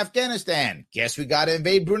in Afghanistan. Guess we got to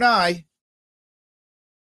invade Brunei.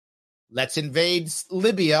 Let's invade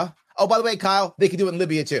Libya. Oh, by the way, Kyle, they could do it in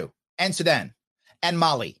Libya too, and Sudan, and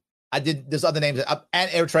Mali. There's other names,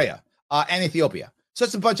 and Eritrea, and Ethiopia. So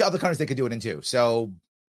it's a bunch of other countries they could do it in too. So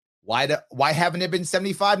why haven't there been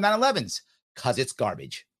 75 9/11s? Because it's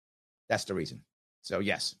garbage. That's the reason. So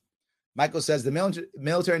yes. Michael says the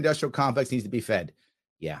military-industrial complex needs to be fed.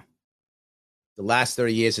 Yeah. The last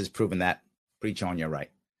 30 years has proven that. Preach on, you're right.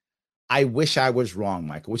 I wish I was wrong,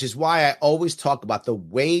 Michael, which is why I always talk about the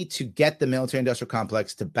way to get the military-industrial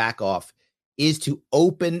complex to back off is to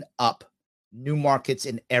open up new markets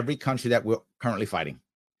in every country that we're currently fighting.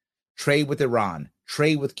 Trade with Iran,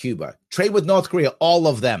 trade with Cuba, trade with North Korea, all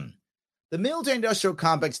of them. The military-industrial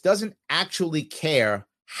complex doesn't actually care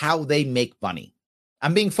how they make money.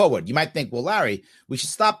 I'm being forward. You might think, well, Larry, we should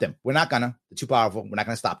stop them. We're not going to. They're too powerful. We're not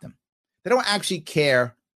going to stop them. They don't actually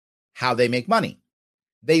care how they make money.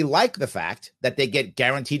 They like the fact that they get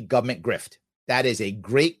guaranteed government grift. That is a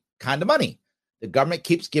great kind of money. The government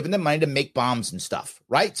keeps giving them money to make bombs and stuff,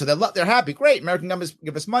 right? So they're happy. Great. American government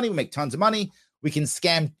give us money. We make tons of money. We can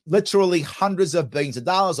scam literally hundreds of billions of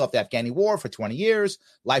dollars off the Afghani war for 20 years.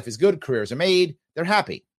 Life is good. Careers are made. They're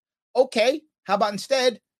happy. Okay. How about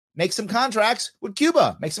instead make some contracts with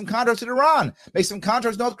Cuba, make some contracts with Iran, make some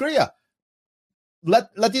contracts with North Korea.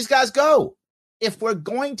 Let these guys go. If we're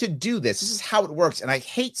going to do this is how it works. And I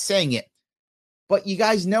hate saying it, but you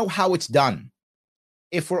guys know how it's done.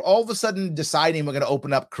 If we're all of a sudden deciding we're going to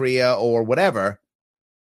open up Korea or whatever,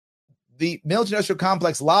 the military-industrial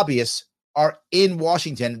complex lobbyists are in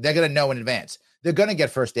Washington. They're going to know in advance. They're going to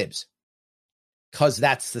get first dibs because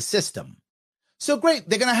that's the system. So great.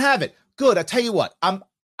 They're going to have it. Good. I tell you what,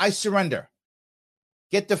 I surrender.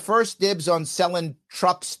 Get the first dibs on selling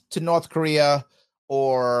trucks to North Korea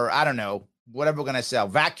or, I don't know, whatever we're going to sell,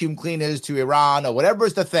 vacuum cleaners to Iran or whatever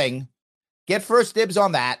is the thing. Get first dibs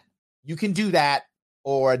on that. You can do that,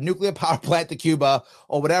 or a nuclear power plant to Cuba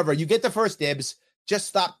or whatever. You get the first dibs. Just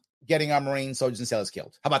stop getting our Marine soldiers and sailors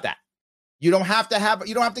killed. How about that? You don't have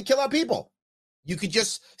to kill our people. You could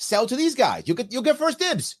just sell to these guys. You'll get first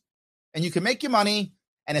dibs and you can make your money.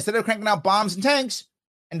 And instead of cranking out bombs and tanks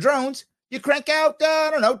and drones, you crank out,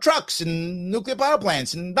 trucks and nuclear power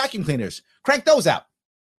plants and vacuum cleaners. Crank those out.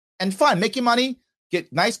 And fine, make your money,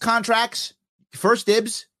 get nice contracts, first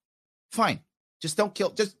dibs. Fine. Just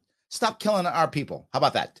stop killing our people. How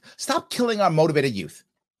about that? Stop killing our motivated youth.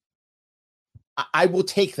 I will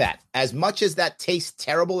take that. As much as that tastes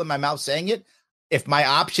terrible in my mouth saying it, if my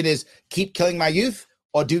option is keep killing my youth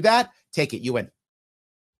or do that, take it. You win.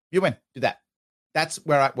 You win. Do that. That's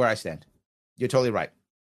where I stand. You're totally right.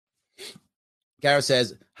 Gareth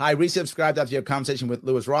says, hi, resubscribed after your conversation with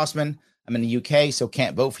Louis Rossman. I'm in the UK, so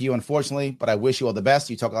can't vote for you, unfortunately, but I wish you all the best.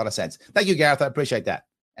 You talk a lot of sense. Thank you, Gareth. I appreciate that.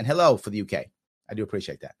 And hello for the UK. I do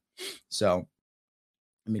appreciate that. So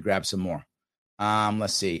let me grab some more.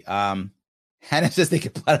 Let's see. Hannah says they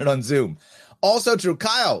can plan it on Zoom. Also true.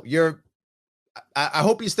 Kyle, I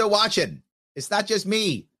hope you're still watching. It's not just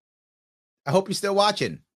me. I hope you're still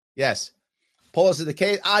watching. Yes. Paula says the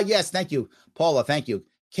K. Yes. Thank you. Paula, thank you.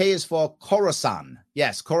 K is for Khorasan.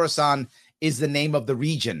 Yes. Khorasan is the name of the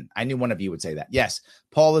region. I knew one of you would say that. Yes.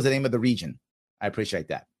 Paul is the name of the region. I appreciate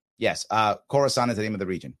that. Yes. Khorasan is the name of the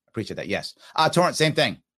region. I appreciate that. Yes. Torrent, same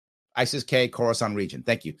thing. ISIS K, Khorasan region.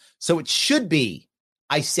 Thank you. So it should be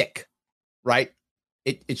ISIC, right?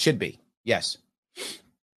 It should be. Yes.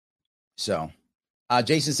 So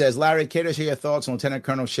Jason says, Larry, care to share your thoughts on Lieutenant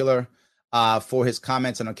Colonel Schiller for his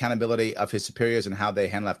comments on accountability of his superiors and how they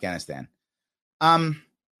handle Afghanistan? I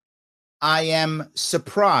am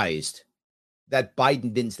surprised that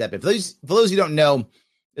Biden didn't step in. For those of you who don't know,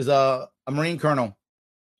 there's a Marine colonel,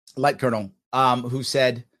 light colonel, who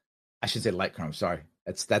said, I should say light colonel, sorry.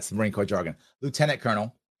 That's the Marine Corps jargon. Lieutenant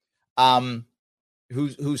colonel,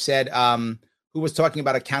 who said, who was talking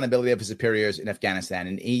about accountability of his superiors in Afghanistan.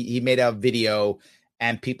 And he made a video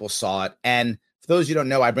and people saw it. And for those who don't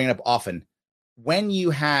know, I bring it up often. When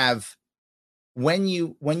you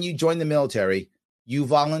join the military, you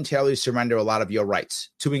voluntarily surrender a lot of your rights,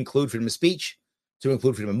 to include freedom of speech, to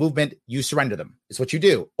include freedom of movement. You surrender them. It's what you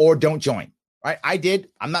do, or don't join. Right? I did.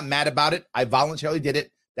 I'm not mad about it. I voluntarily did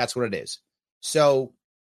it. That's what it is. So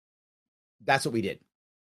that's what we did.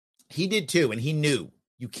 He did too, and he knew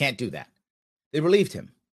you can't do that. They relieved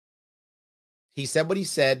him. He said what he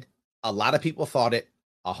said. A lot of people thought it.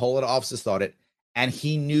 A whole lot of officers thought it. And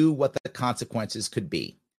he knew what the consequences could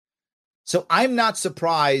be. So I'm not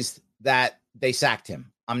surprised that they sacked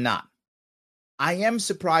him. I'm not. I am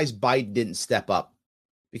surprised Biden didn't step up,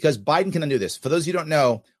 because Biden can undo this. For those of you who don't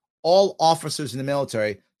know, all officers in the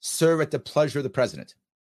military serve at the pleasure of the president.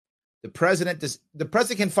 The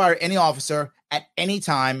president can fire any officer at any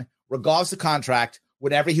time, regardless of contract,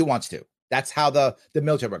 whenever he wants to. That's how the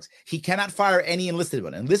military works. He cannot fire any enlisted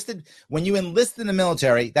one. When you enlist in the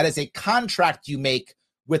military, that is a contract you make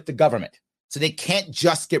with the government. So they can't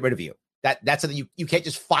just get rid of you. That's something you can't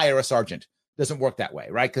just fire a sergeant. It doesn't work that way,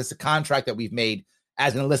 right? Because it's a contract that we've made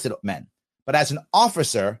as an enlisted man. But as an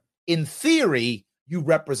officer, in theory, you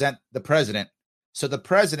represent the president. So the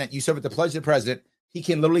president, you serve at the pleasure of the president. He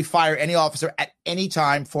can literally fire any officer at any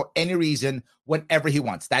time for any reason, whenever he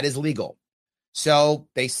wants. That is legal. So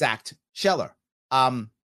they sacked Scheller.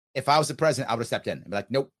 If I was the president, I would have stepped in and be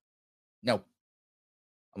like, nope, I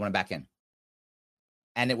want him back in.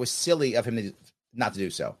 And it was silly of him not to do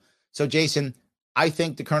so. So, Jason, I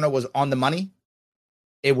think the colonel was on the money.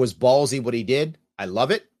 It was ballsy what he did. I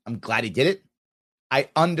love it. I'm glad he did it. I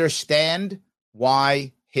understand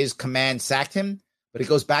why his command sacked him, but it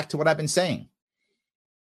goes back to what I've been saying.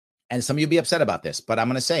 And some of you be upset about this, but I'm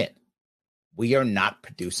going to say it. We are not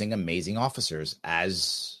producing amazing officers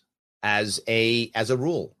as a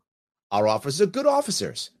rule. Our officers are good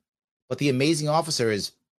officers, but the amazing officer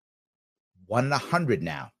is 1 in 100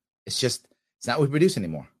 now. It's not what we produce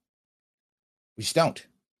anymore. We just don't.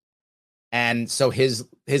 And so his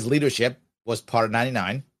leadership was part of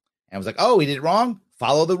 99 and was like, oh, he did it wrong.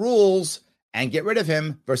 Follow the rules and get rid of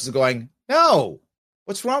him versus going, no,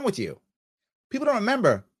 what's wrong with you? People don't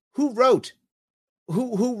remember who wrote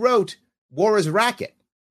War is a Racket.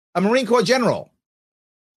 A Marine Corps general.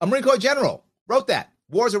 A Marine Corps general wrote that.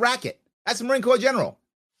 War is a racket. That's a Marine Corps general.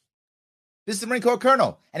 This is a Marine Corps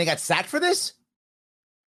colonel. And he got sacked for this?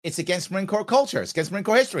 It's against Marine Corps culture. It's against Marine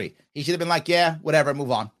Corps history. He should have been like, yeah, whatever,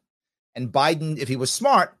 move on. And Biden, if he was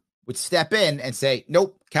smart, would step in and say,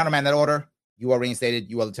 nope, countermand that order. You are reinstated.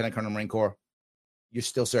 You are Lieutenant Colonel of the Marine Corps. You're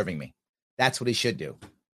still serving me. That's what he should do.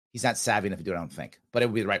 He's not savvy enough to do it, I don't think. But it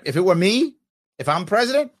would be right. If it were me, if I'm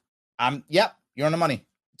president, you're on the money.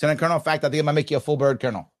 Lieutenant Colonel, in fact, I think I might make you a full bird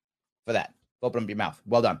colonel for that. Open up your mouth.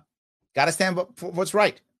 Well done. Got to stand up for what's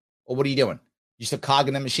right. Or what are you doing? You just a cog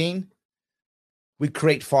in the machine? We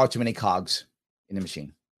create far too many cogs in the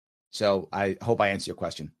machine. So I hope I answer your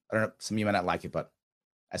question. I don't know. Some of you might not like it, but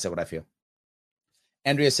I said what I feel.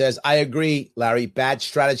 Andrea says, I agree, Larry. Bad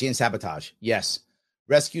strategy and sabotage. Yes.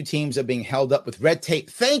 Rescue teams are being held up with red tape.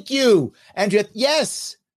 Thank you, Andrea.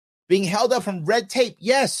 Yes. Being held up from red tape.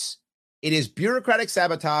 Yes. It is bureaucratic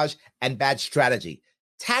sabotage and bad strategy.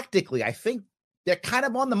 Tactically, I think they're kind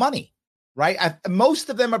of on the money, right?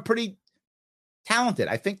 Most of them are pretty talented.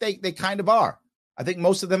 I think they kind of are. I think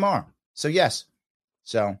most of them are. So, yes.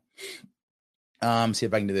 So, see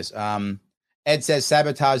if I can do this. Ed says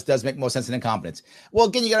sabotage does make more sense than incompetence. Well,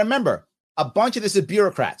 again, you got to remember, a bunch of this is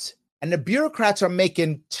bureaucrats. And the bureaucrats are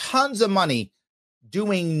making tons of money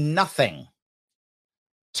doing nothing.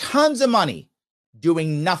 Tons of money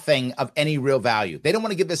doing nothing of any real value. They don't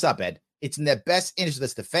want to give this up, Ed. It's in their best interest of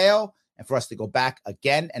this to fail and for us to go back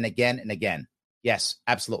again and again and again. Yes,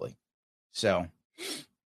 absolutely. So,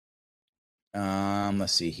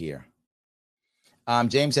 let's see here.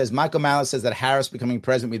 James says, Michael Malice says that Harris becoming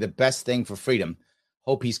president would be the best thing for freedom.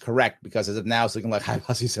 Hope he's correct, because as of now, it's looking like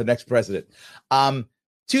he's the next president.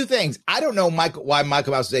 Two things. I don't know why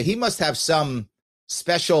Michael Malice said he must have some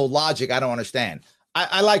special logic I don't understand.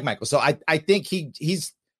 I like Michael. So I think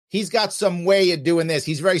he's got some way of doing this.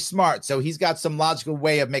 He's very smart. So he's got some logical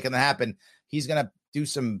way of making that happen. He's going to do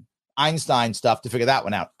some Einstein stuff to figure that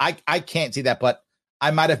one out. I can't see that, but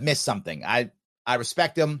I might have missed something. I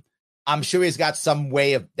respect him. I'm sure he's got some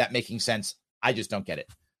way of that making sense. I just don't get it.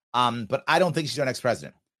 But I don't think she's our next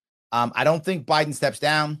president. I don't think Biden steps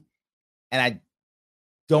down, and I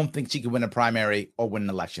don't think she can win a primary or win an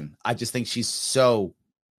election. I just think she's so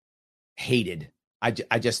hated. I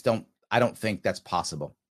don't think that's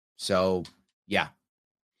possible. So, yeah,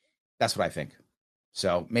 that's what I think.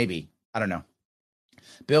 So maybe, I don't know.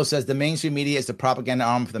 Bill says the mainstream media is the propaganda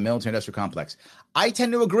arm for the military-industrial complex. I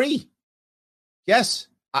tend to agree. Yes,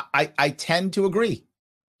 I tend to agree.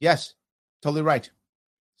 Yes, totally right.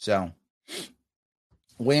 So,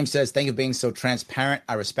 William says, thank you for being so transparent.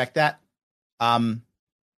 I respect that.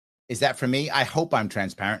 Is that for me? I hope I'm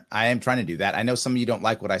transparent. I am trying to do that. I know some of you don't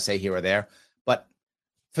like what I say here or there, but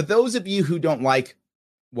for those of you who don't like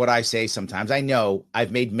what I say sometimes, I know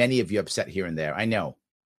I've made many of you upset here and there. I know.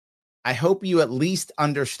 I hope you at least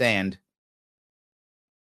understand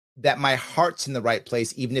that my heart's in the right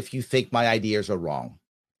place, even if you think my ideas are wrong.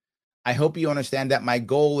 I hope you understand that my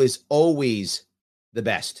goal is always the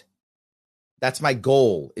best. That's my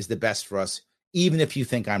goal, is the best for us, even if you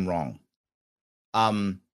think I'm wrong.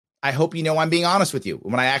 I hope you know I'm being honest with you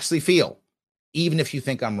when I actually feel, even if you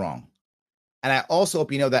think I'm wrong. And I also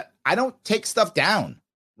hope you know that I don't take stuff down,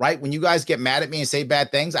 right? When you guys get mad at me and say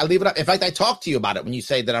bad things, I leave it up. In fact, I talk to you about it when you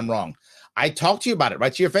say that I'm wrong. I talk to you about it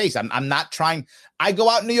right to your face. I'm not trying. I go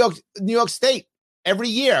out in New York State every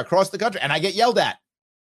year across the country and I get yelled at.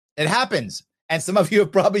 It happens. And some of you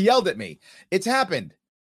have probably yelled at me. It's happened.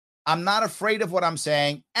 I'm not afraid of what I'm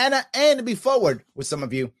saying. And to be forward with some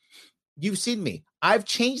of you, you've seen me. I've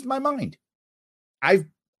changed my mind. I've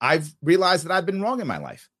realized that I've been wrong in my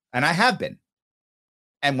life, and I have been.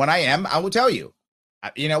 And when I am, I will tell you,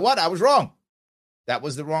 you know what? I was wrong. That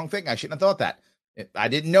was the wrong thing. I shouldn't have thought that. I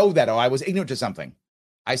didn't know that, or I was ignorant to something.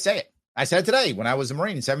 I say it. I said it today when I was a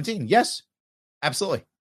Marine in 17. Yes, absolutely.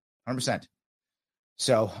 100%.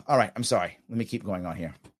 So, all right. I'm sorry. Let me keep going on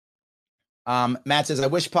here. Matt says, I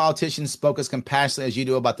wish politicians spoke as compassionately as you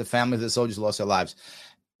do about the families of the soldiers who lost their lives.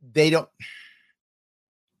 They don't.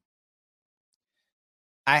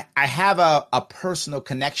 I have a personal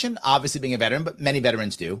connection, obviously being a veteran, but many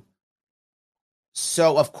veterans do.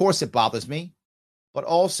 So, of course, it bothers me, but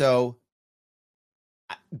also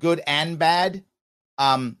good and bad.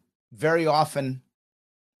 Very often,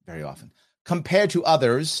 compared to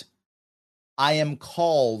others, I am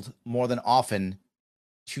called more than often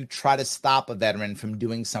to try to stop a veteran from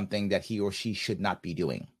doing something that he or she should not be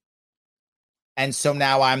doing. And so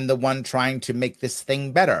now I'm the one trying to make this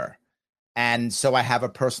thing better. And so I have a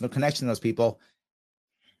personal connection to those people,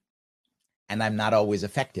 and I'm not always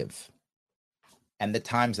effective. And the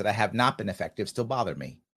times that I have not been effective still bother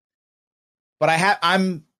me. But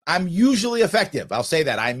I'm usually effective. I'll say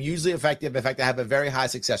that. I'm usually effective. In fact, I have a very high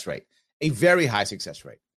success rate,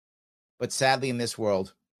 But sadly, in this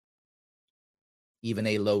world, even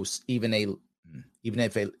a low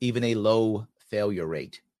failure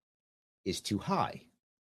rate is too high.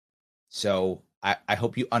 So I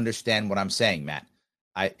hope you understand what I'm saying, Matt.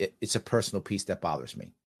 It's a personal piece that bothers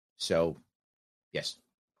me. So, yes.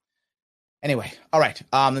 Anyway, all right.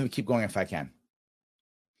 Let me keep going if I can.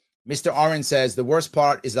 Mr. Oren says, the worst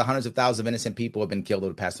part is the hundreds of thousands of innocent people have been killed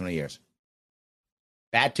over the past 20 years.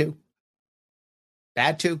 Bad too.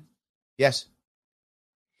 Yes.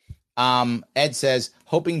 Ed says,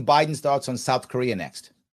 hoping Biden starts on South Korea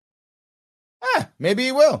next. Maybe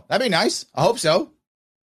he will. That'd be nice. I hope so.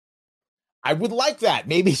 I would like that.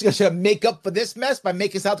 Maybe he's going to make up for this mess by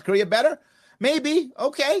making South Korea better. Maybe.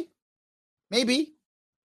 Okay. Maybe.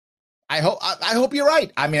 I hope you're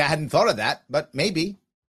right. I mean, I hadn't thought of that, but maybe.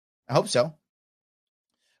 I hope so.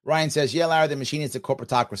 Ryan says, yeah, Larry, the machine is a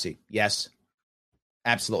corporatocracy. Yes.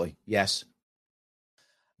 Absolutely. Yes.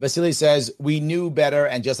 Vasily says, we knew better,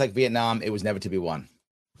 and just like Vietnam, it was never to be won.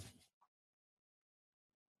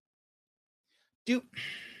 Do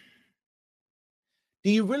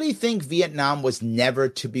you really think Vietnam was never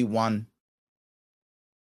to be won?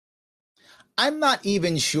 I'm not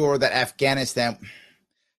even sure that Afghanistan.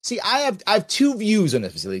 See, I have two views on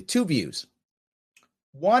this, Vasily. Two views.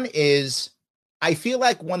 One is, I feel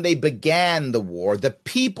like when they began the war, the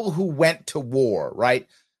people who went to war, right?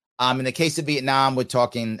 In the case of Vietnam, we're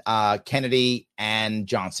talking Kennedy and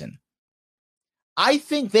Johnson. I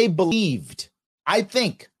think they believed. I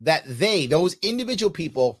think that those individual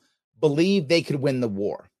people, believed they could win the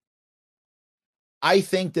war. I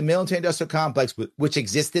think the military-industrial complex, which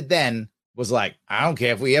existed then, was like, I don't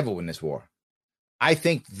care if we ever win this war. I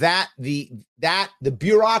think that the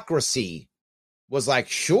bureaucracy was like,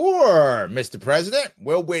 sure, Mr. President,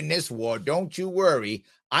 we'll win this war. Don't you worry.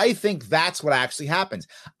 I think that's what actually happens.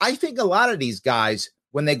 I think a lot of these guys,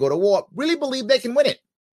 when they go to war, really believe they can win it.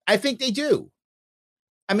 I think they do.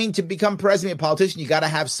 I mean, to become president, a politician, you got to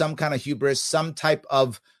have some kind of hubris, some type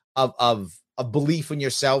of belief in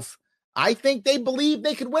yourself. I think they believed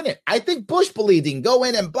they could win it. I think Bush believed he can go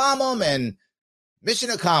in and bomb them and mission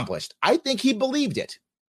accomplished. I think he believed it.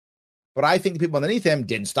 But I think the people underneath him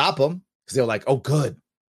didn't stop him because they were like, oh, good.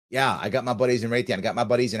 Yeah, I got my buddies in Raytheon. I got my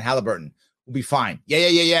buddies in Halliburton. We'll be fine.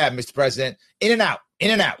 Yeah, Mr. President. In and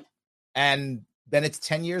out. And then it's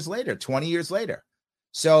 10 years later, 20 years later.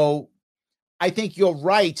 So I think you're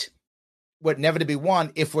right. What never to be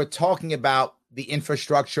won. If we're talking about the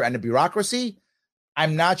infrastructure and the bureaucracy,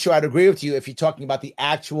 I'm not sure I'd agree with you if you're talking about the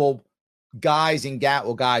actual guys in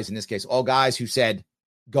guys in this case, all guys who said,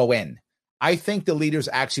 go in. I think the leaders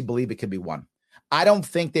actually believe it could be won. I don't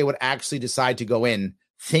think they would actually decide to go in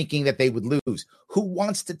thinking that they would lose. Who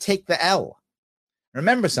wants to take the L?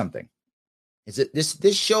 Remember something. Is it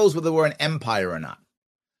this shows whether we're an empire or not.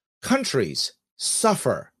 Countries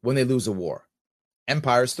suffer when they lose a war.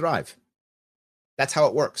 Empires thrive. That's how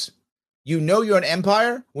it works. You know you're an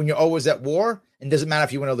empire when you're always at war, and it doesn't matter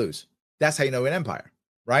if you win or lose. That's how you know you're an empire,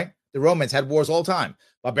 right? The Romans had wars all the time.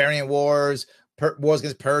 Barbarian wars, wars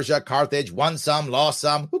against Persia, Carthage, won some, lost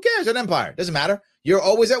some. Who cares? An empire. Doesn't matter. You're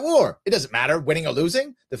always at war. It doesn't matter winning or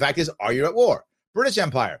losing. The fact is, are you at war? British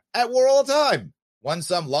Empire, at war all the time. Won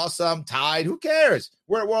some, lost some, tied. Who cares?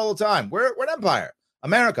 We're at war all the time. We're an empire.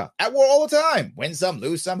 America, at war all the time. Win some,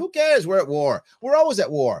 lose some. Who cares? We're at war. We're always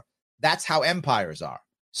at war. That's how empires are.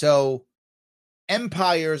 So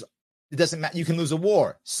empires, it doesn't matter. You can lose a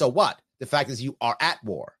war. So what? The fact is you are at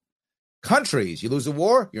war. Countries, you lose a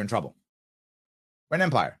war, you're in trouble. We're an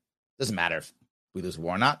empire. Doesn't matter if we lose a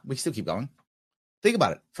war or not. We still keep going. Think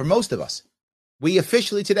about it. For most of us, we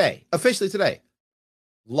officially today,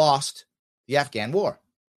 lost the Afghan war.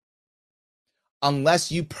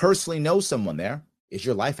 Unless you personally know someone there, is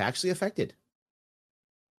your life actually affected?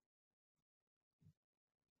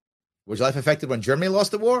 Was your life affected when Germany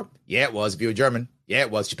lost the war? Yeah, it was. If you were German. Yeah,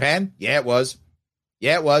 it was. Japan? Yeah, it was.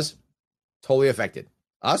 Yeah, it was. Totally affected.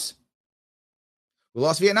 Us? We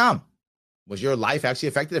lost Vietnam. Was your life actually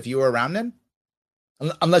affected if you were around then?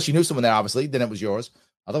 Unless you knew someone there, obviously, then it was yours.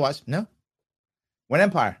 Otherwise, no. We're an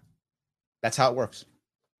empire. That's how it works.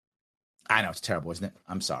 I know it's terrible, isn't it?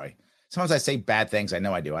 I'm sorry. Sometimes I say bad things. I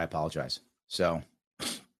know I do. I apologize. So,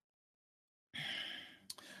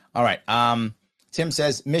 all right. Tim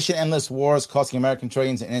says, mission endless wars costing American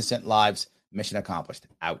trillions and innocent lives. Mission accomplished.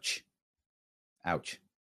 Ouch. Ouch.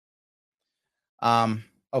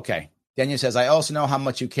 Okay. Daniel says, I also know how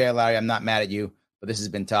much you care, Larry. I'm not mad at you, but this has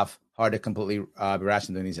been tough. Hard to completely be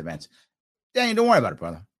rational during these events. Daniel, don't worry about it,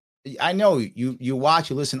 brother. I know you watch,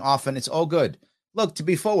 you listen often. It's all good. Look, to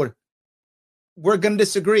be forward, we're going to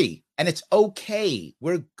disagree, and it's okay.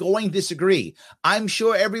 We're going to disagree. I'm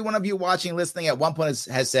sure every one of you watching, listening at one point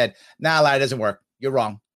has said, nah, Larry, it doesn't work. You're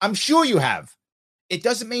wrong. I'm sure you have. It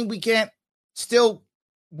doesn't mean we can't still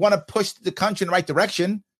want to push the country in the right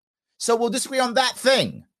direction. So we'll disagree on that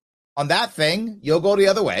thing. On that thing, you'll go the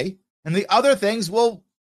other way, and the other things we'll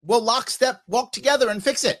lockstep, walk together and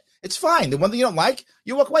fix it. It's fine. The one that you don't like,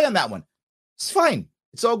 you walk away on that one. It's fine.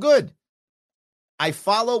 It's all good. I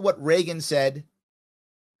follow what Reagan said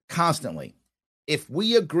constantly. If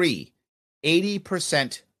we agree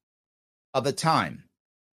 80% of the time,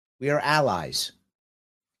 we are allies.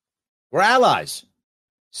 We're allies.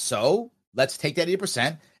 So let's take that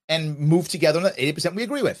 80% and move together on the 80% we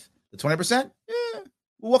agree with. The 20%,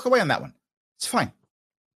 we'll walk away on that one. It's fine.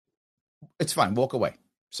 It's fine. Walk away.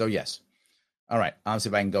 So yes. All right. I'll see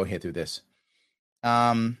if I can go here through this.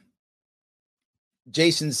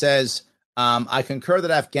 Jason says, I concur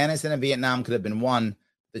that Afghanistan and Vietnam could have been won.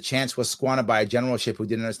 The chance was squandered by a generalship who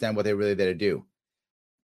didn't understand what they were really there to do.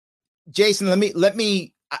 Jason,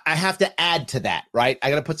 I have to add to that, right? I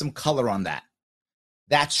got to put some color on that.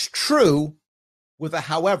 That's true with a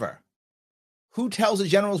however. Who tells the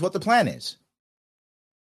generals what the plan is?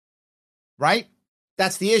 Right?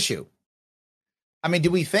 That's the issue. I mean,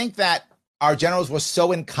 do we think that our generals were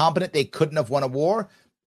so incompetent they couldn't have won a war?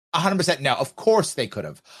 100% no. Of course they could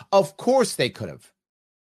have. Of course they could have.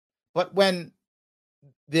 But when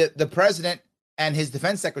the president and his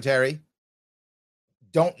defense secretary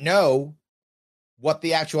don't know what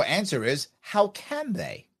the actual answer is, how can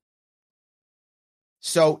they?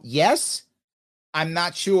 So, yes, I'm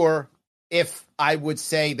not sure if I would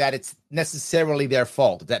say that it's necessarily their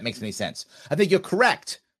fault, if that makes any sense. I think you're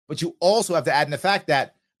correct, but you also have to add in the fact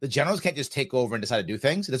that the generals can't just take over and decide to do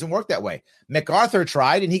things. It doesn't work that way. MacArthur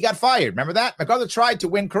tried and he got fired. Remember that? MacArthur tried to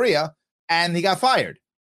win Korea and he got fired.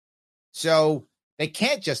 So they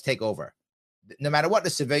can't just take over. No matter what, the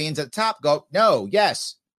civilians at the top go, no,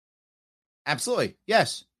 yes. Absolutely,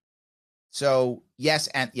 yes. So, yes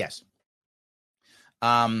and yes.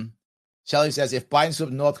 Shelley says, if Biden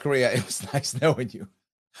stood North Korea, it was nice knowing you.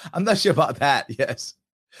 I'm not sure about that, yes.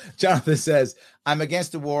 Jonathan says, I'm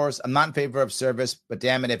against the wars. I'm not in favor of service, but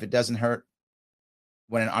damn it if it doesn't hurt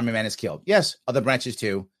when an army man is killed. Yes, other branches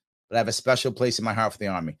too, but I have a special place in my heart for the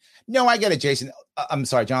army. No, I get it, Jason. I'm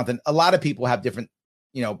sorry, Jonathan. A lot of people have different,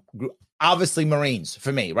 obviously Marines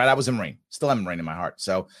for me, right? I was a Marine. Still am a Marine in my heart.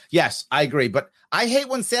 So, yes, I agree. But I hate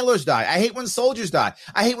when sailors die. I hate when soldiers die.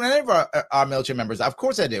 I hate when any of our military members die. Of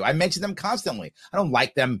course I do. I mention them constantly. I don't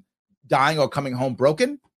like them dying or coming home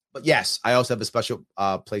broken. But yes, I also have a special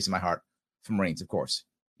place in my heart for Marines, of course.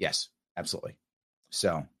 Yes, absolutely.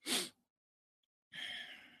 So,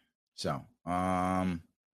 where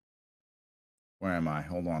am I?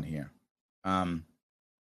 Hold on here. Tom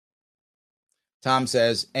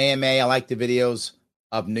says, AMA, I like the videos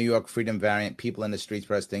of New York Freedom Variant, people in the streets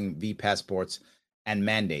protesting V-passports and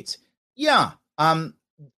mandates. Yeah. The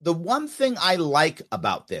one thing I like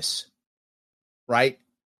about this, right,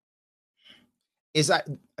 is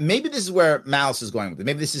maybe this is where Malice is going with it.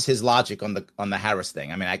 Maybe this is his logic on the Harris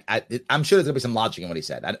thing. I mean, I'm sure there's gonna be some logic in what he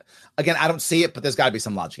said. I don't see it, but there's got to be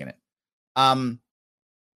some logic in it.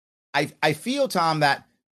 I feel, Tom, that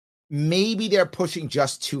maybe they're pushing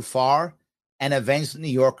just too far, and eventually New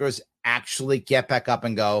Yorkers actually get back up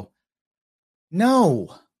and go,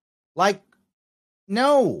 no,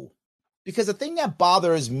 no. Because the thing that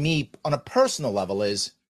bothers me on a personal level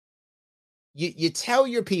is you tell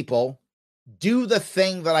your people, do the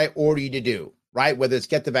thing that I order you to do, right? Whether it's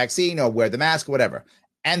get the vaccine or wear the mask or whatever.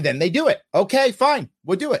 And then they do it. Okay, fine,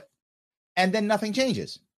 we'll do it. And then nothing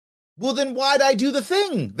changes. Well, then why'd I do the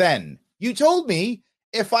thing then? You told me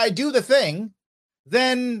if I do the thing,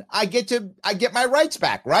 then I get my rights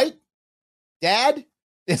back, right? Dad?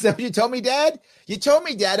 Is that what you told me, Dad? You told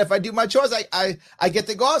me, Dad, if I do my chores, I get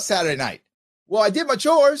to go out Saturday night. Well, I did my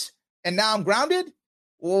chores, and now I'm grounded?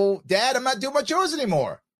 Well, Dad, I'm not doing my chores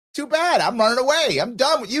anymore. Too bad. I'm running away. I'm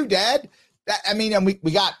done with you, Dad. And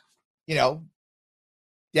we got,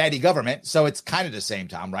 daddy government, so it's kind of the same,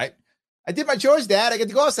 Tom, right? I did my chores, Dad. I get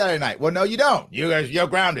to go out Saturday night. Well, no, you don't. You're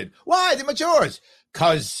grounded. Why? I did my chores.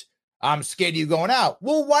 Because I'm scared of you going out.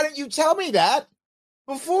 Well, why didn't you tell me that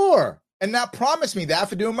before and not promise me that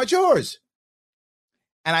for doing my chores?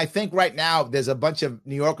 And I think right now there's a bunch of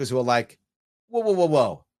New Yorkers who are like,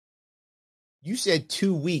 whoa. You said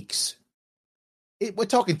 2 weeks. We're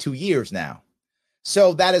talking 2 years now.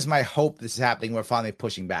 So that is my hope this is happening. We're finally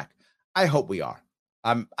pushing back. I hope we are.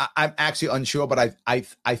 I'm actually unsure, but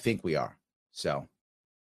I think we are. So,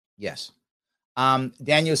 yes.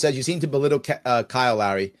 Daniel says, you seem to belittle Kyle,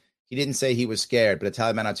 Larry. He didn't say he was scared, but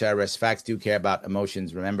Italian men are terrorists. Facts do care about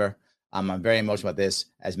emotions. Remember, I'm very emotional about this,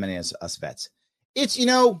 as many as us vets. It's,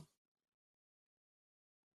 I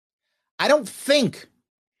don't think,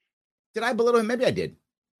 did I belittle him? Maybe I did.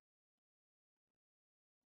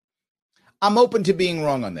 I'm open to being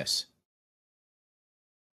wrong on this.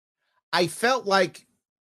 I felt like,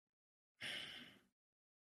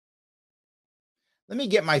 let me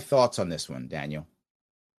get my thoughts on this one, Daniel.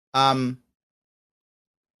 I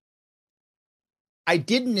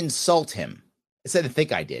didn't insult him. I said I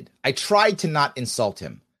think I did. I tried to not insult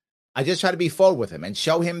him. I just tried to be forward with him and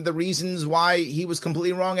show him the reasons why he was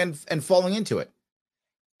completely wrong and falling into it.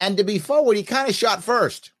 And to be forward, he kind of shot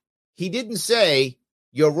first. He didn't say,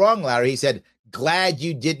 you're wrong, Larry. He said, glad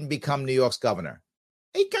you didn't become New York's governor.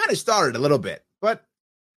 He kind of started a little bit, but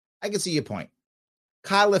I can see your point.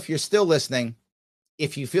 Kyle, if you're still listening,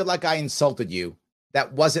 if you feel like I insulted you,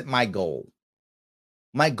 that wasn't my goal.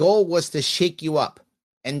 My goal was to shake you up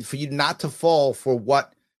and for you not to fall for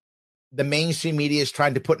what the mainstream media is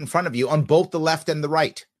trying to put in front of you on both the left and the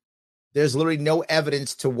right. There's literally no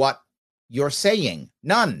evidence to what you're saying.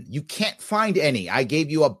 None. You can't find any. I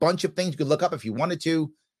gave you a bunch of things you could look up if you wanted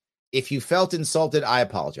to. If you felt insulted, I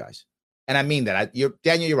apologize. And I mean that.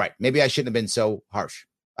 Daniel, you're right. Maybe I shouldn't have been so harsh.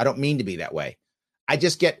 I don't mean to be that way.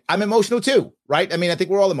 I'm emotional too, right? I mean, I think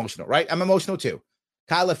we're all emotional, right? I'm emotional too.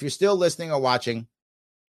 Kyle, if you're still listening or watching,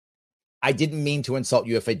 I didn't mean to insult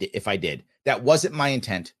you if I did. That wasn't my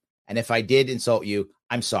intent. And if I did insult you,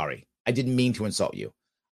 I'm sorry. I didn't mean to insult you.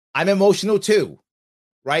 I'm emotional too,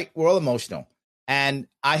 right? We're all emotional. And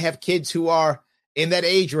I have kids who are in that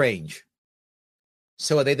age range.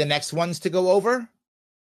 So are they the next ones to go over?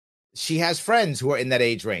 She has friends who are in that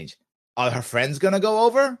age range. Are her friends going to go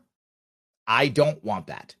over? I don't want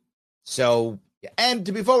that. So, and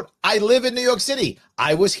to be forward, I live in New York City.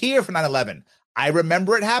 I was here for 9/11. I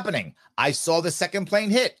remember it happening. I saw the second plane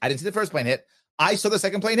hit. I didn't see the first plane hit. I saw the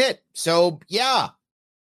second plane hit. So, yeah,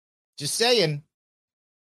 just saying,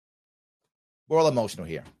 we're all emotional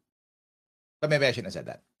here. But maybe I shouldn't have said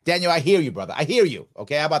that. Daniel, I hear you, brother. I hear you.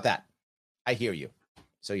 Okay, how about that? I hear you.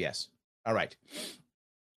 So, yes. All right.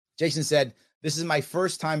 Jason said, this is my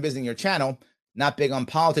first time visiting your channel. Not big on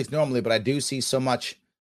politics normally, but I do see so much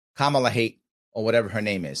Kamala hate or whatever her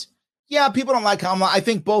name is. Yeah, people don't like Kamala. I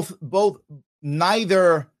think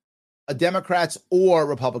neither Democrats or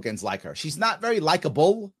Republicans like her. She's not very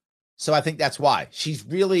likable, so I think that's why. She's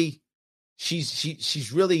really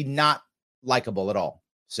not likable at all.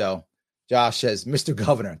 So Josh says, Mr.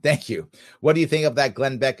 Governor, thank you. What do you think of that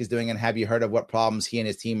Glenn Beck is doing, and have you heard of what problems he and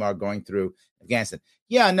his team are going through Afghanistan?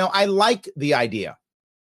 Yeah, no, I like the idea.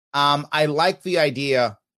 I like the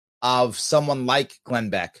idea of someone like Glenn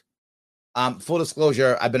Beck. Full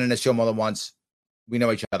disclosure, I've been in this show more than once. We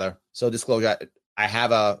know each other. So disclosure, I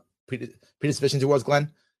have a predisposition towards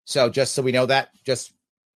Glenn. So just so we know that, just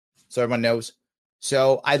so everyone knows.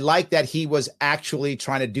 So I like that he was actually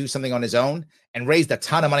trying to do something on his own and raised a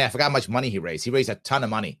ton of money. I forgot how much money he raised. He raised a ton of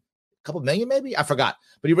money. A couple million maybe? I forgot.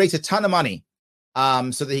 But he raised a ton of money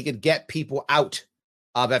so that he could get people out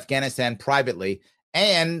of Afghanistan privately,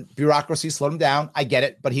 and bureaucracy slowed him down. I get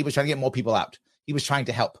it, but he was trying to get more people out. He was trying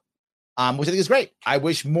to help, which I think is great. I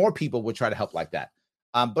wish more people would try to help like that.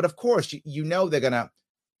 But of course,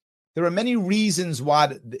 there are many reasons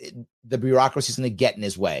why the bureaucracy is going to get in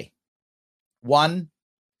his way. One,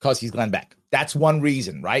 because he's Glenn Beck. That's one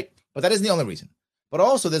reason, right? But that isn't the only reason. But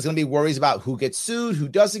also there's going to be worries about who gets sued, who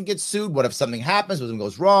doesn't get sued, what if something happens, what if something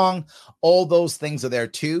goes wrong. All those things are there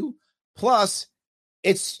too. Plus,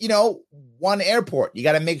 it's, one airport. You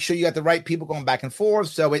got to make sure you got the right people going back and forth.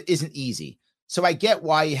 So it isn't easy. So I get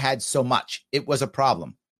why he had so much. It was a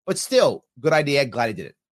problem. But still, good idea. Glad he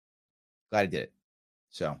did it.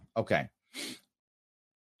 So, okay.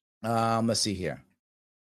 Let's see here.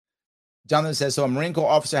 Jonathan says, so a Marine Corps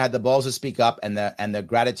officer had the balls to speak up, and the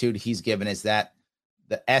gratitude he's given is that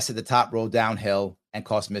the S at the top rolled downhill and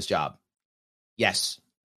cost him his job. Yes,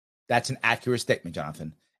 that's an accurate statement,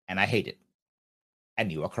 Jonathan, and I hate it.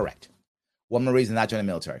 And you are correct. One more reason not to join the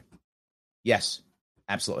military. Yes,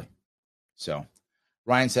 absolutely. So,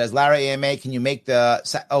 Ryan says, Larry AMA, can you make the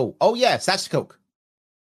yeah, Satch Coke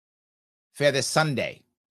fair this Sunday?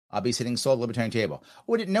 I'll be sitting sole at the Libertarian table.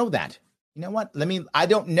 Oh, I didn't know that. You know what? I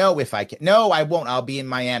don't know if I can. No, I won't. I'll be in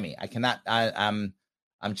Miami. I cannot.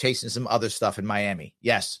 I'm chasing some other stuff in Miami.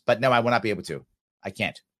 Yes, but no, I will not be able to. I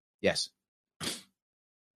can't. Yes.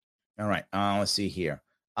 All right. Let's see here.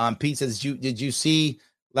 Pete says, did you see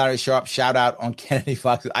Larry Sharp shout out on Kennedy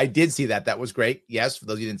Fox? I did see that. That was great. Yes. For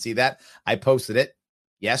those who didn't see that, I posted it.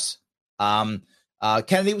 Yes.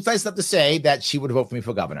 Kennedy was nice enough to say that she would vote for me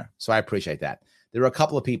for governor. So I appreciate that. There are a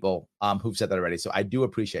couple of people who've said that already. So I do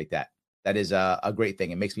appreciate that. That is a great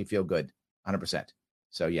thing. It makes me feel good, 100%.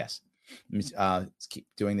 So, yes. Let's keep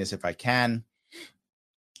doing this if I can.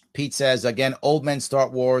 Pete says, again, old men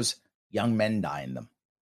start wars, young men die in them.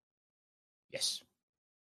 Yes.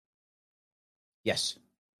 Yes.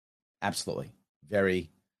 Absolutely.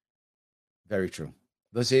 Very, very true.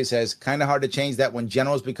 Lucia says, kind of hard to change that when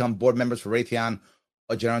generals become board members for Raytheon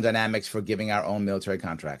or General Dynamics for giving our own military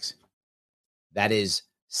contracts. That is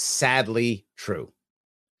sadly true.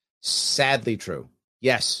 Sadly true.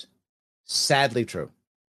 Yes. Sadly true.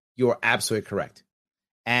 You are absolutely correct.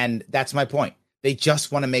 And that's my point. They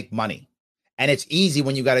just want to make money. And it's easy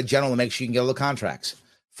when you got a general to make sure you can get all the contracts.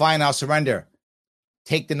 Fine, I'll surrender.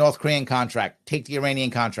 Take the North Korean contract. Take the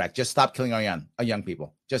Iranian contract. Just stop killing our young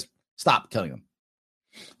people. Just stop killing them.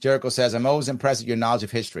 Jericho says, I'm always impressed with your knowledge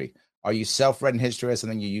of history. Are you self-read in history or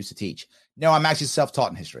something you used to teach? No, I'm actually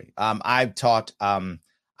self-taught in history. I've taught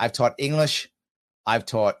English. I've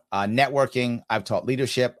taught networking. I've taught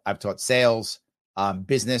leadership. I've taught sales,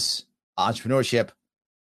 business, entrepreneurship,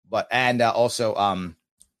 and also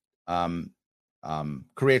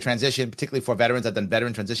career transition, particularly for veterans. I've done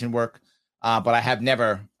veteran transition work, but I have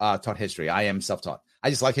never taught history. I am self-taught. I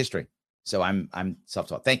just like history, so I'm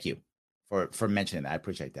self-taught. Thank you for mentioning that. I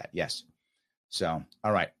appreciate that. Yes. So,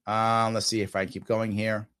 all right. Let's see if I keep going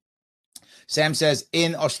here. Sam says,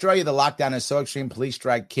 in Australia, the lockdown is so extreme, police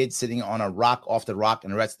drag kids sitting on a rock off the rock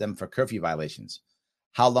and arrest them for curfew violations.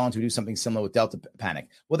 How long do we do something similar with Delta panic?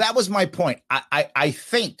 Well, that was my point. I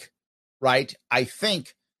think, right? I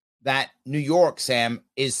think that New York, Sam,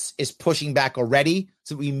 is pushing back already,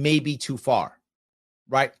 so we may be too far,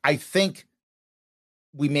 right? I think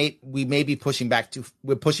we may be pushing back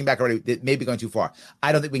we're pushing back already. It may be going too far.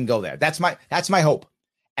 I don't think we can go there. That's my hope.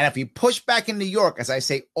 And if we push back in New York, as I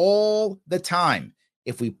say all the time,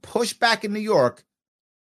 if we push back in New York,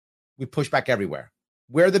 we push back everywhere.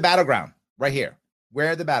 We're the battleground right here.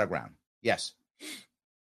 We're the battleground. Yes.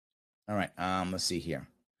 All right. Let's see here.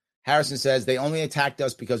 Harrison says they only attacked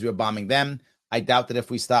us because we were bombing them. I doubt that if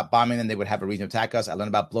we stopped bombing them, they would have a reason to attack us. I learned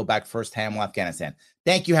about blowback firsthand while Afghanistan.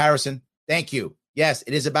 Thank you, Harrison. Thank you. Yes,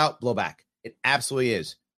 it is about blowback. It absolutely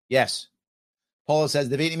is. Yes. Paula says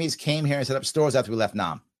the Vietnamese came here and set up stores after we left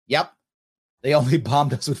Nam. Yep. They only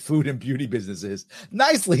bombed us with food and beauty businesses.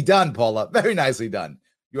 Nicely done, Paula. Very nicely done.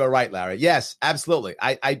 You are right, Larry. Yes, absolutely.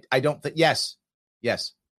 I don't think, yes.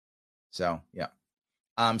 Yes. So, yeah.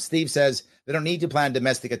 Steve says they don't need to plan a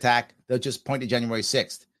domestic attack. They'll just point to January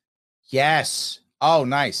 6th. Yes. Oh,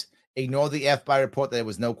 nice. Ignore the FBI report that there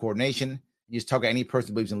was no coordination. You just target any person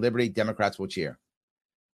who believes in liberty. Democrats will cheer.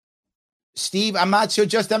 Steve, I'm not sure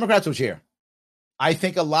just Democrats will cheer. I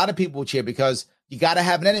think a lot of people will cheer because you got to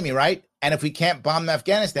have an enemy, right? And if we can't bomb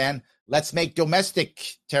Afghanistan, let's make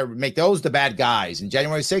domestic terror, make those the bad guys. And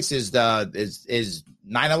January 6th is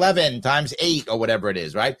 9/11 times 8 or whatever it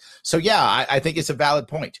is, right? So yeah, I think it's a valid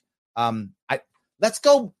point. Let's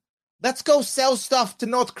go sell stuff to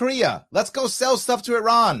North Korea. Let's go sell stuff to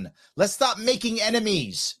Iran. Let's stop making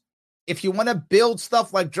enemies. If you want to build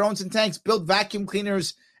stuff like drones and tanks, build vacuum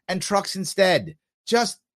cleaners and trucks instead.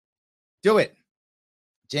 Just do it.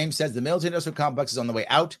 James says the military industrial complex is on the way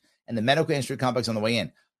out and the medical industry complex on the way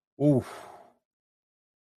in. Ooh.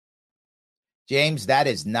 James, that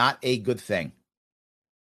is not a good thing.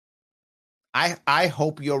 I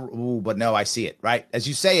hope you're, but no, I see it, right? As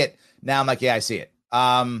you say it, now I'm like, yeah, I see it.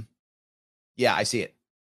 Yeah, I see it.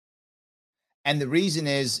 And the reason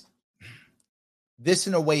is this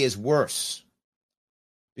in a way is worse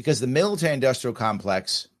because the military industrial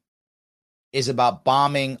complex is about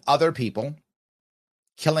bombing other people,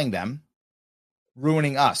 killing them,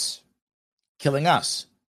 ruining us, killing us.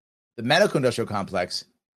 The medical industrial complex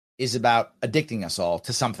is about addicting us all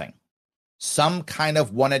to something, some kind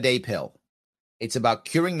of one-a-day pill. It's about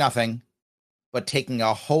curing nothing, but taking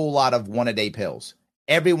a whole lot of one-a-day pills.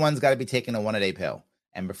 Everyone's got to be taking a one-a-day pill,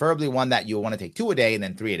 and preferably one that you'll want to take 2 a day and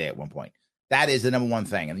then 3 a day at one point. That is the number one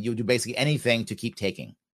thing, and you'll do basically anything to keep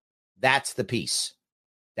taking. That's the piece.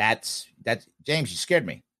 That's James, you scared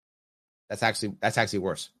me. That's actually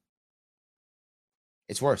worse.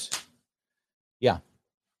 It's worse. Yeah.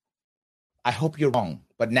 I hope you're wrong,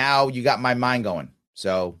 but now you got my mind going.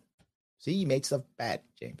 So, see, you made stuff bad,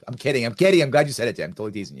 James. I'm kidding. I'm glad you said it, Tim. I'm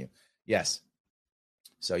totally teasing you. Yes.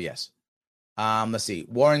 So, yes. Let's see.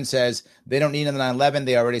 Warren says they don't need another 9/11.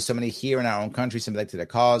 There are already so many here in our own country sympathetic to their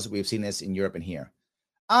cause. We have seen this in Europe and here.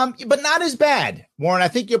 But not as bad, Warren. I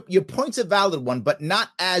think your point's a valid one, but not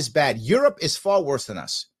as bad. Europe is far worse than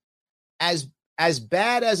us. As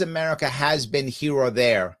bad as America has been here or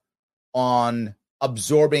there on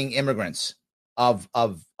absorbing immigrants of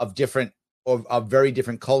different or of very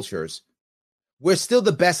different cultures, we're still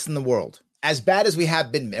the best in the world. As bad as we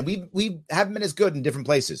have been, and we haven't been as good in different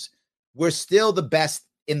places, we're still the best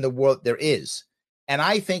in the world there is. And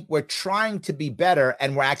I think we're trying to be better,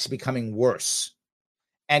 and we're actually becoming worse.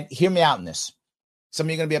 And hear me out in this. Some of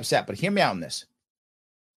you are going to be upset, but hear me out in this.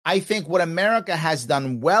 I think what America has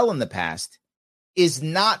done well in the past is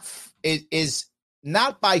not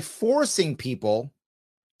by forcing people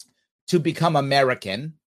to become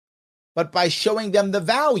American, but by showing them the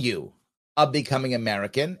value of becoming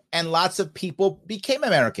American. And lots of people became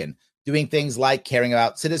American, doing things like caring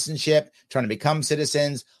about citizenship, trying to become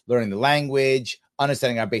citizens, learning the language,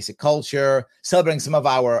 understanding our basic culture, celebrating some of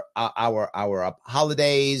our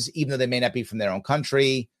holidays, even though they may not be from their own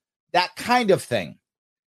country, that kind of thing.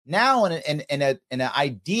 Now, in an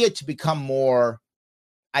idea to become more,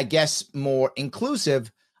 I guess, more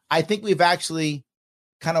inclusive, I think we've actually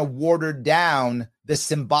kind of watered down the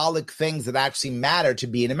symbolic things that actually matter to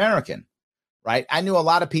be an American, right? I knew a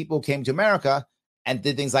lot of people who came to America and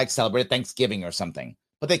did things like celebrate Thanksgiving or something,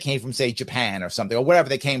 but they came from, say, Japan or something, or wherever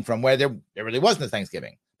they came from, where there really wasn't a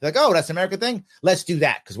Thanksgiving. They're like, oh, that's an American thing? Let's do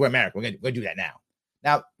that because we're American. We're going to do that now.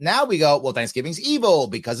 Now we go, well, Thanksgiving's evil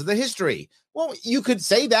because of the history. Well, you could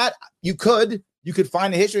say that. You could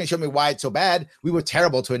find the history and show me why it's so bad. We were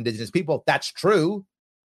terrible to indigenous people. That's true.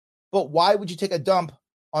 But why would you take a dump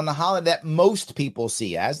on the holiday that most people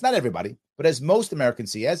see as, not everybody, but as most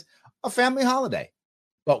Americans see as, a family holiday?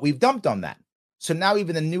 But we've dumped on that. So now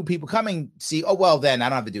even the new people coming see, oh, well, then I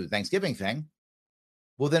don't have to do the Thanksgiving thing.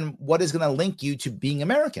 Well, then what is going to link you to being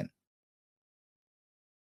American?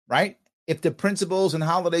 Right? If the principles and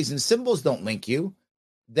holidays and symbols don't link you,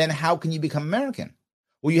 then how can you become American?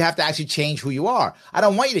 Well, you have to actually change who you are. I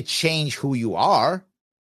don't want you to change who you are.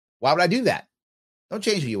 Why would I do that? Don't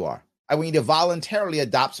change who you are. I want you to voluntarily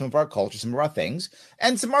adopt some of our culture, some of our things,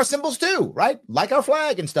 and some of our symbols too, right? Like our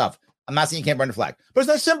flag and stuff. I'm not saying you can't burn the flag, but it's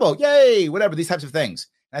not symbol. Yay, whatever, these types of things.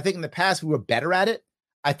 And I think in the past we were better at it.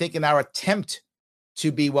 I think in our attempt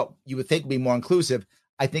to be what you would think would be more inclusive,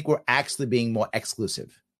 I think we're actually being more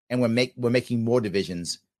exclusive. And we're making more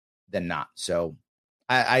divisions than not. So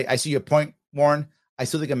I see your point, Warren. I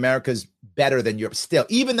still think America's better than Europe still,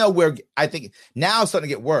 even though I think now it's starting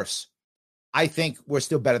to get worse. I think we're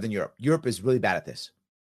still better than Europe. Europe is really bad at this.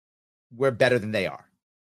 We're better than they are.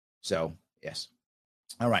 So, yes.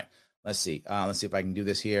 All right. Let's see. Let's see if I can do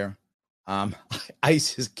this here.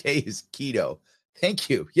 ISIS K is keto. Thank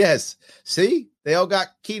you. Yes. See, they all got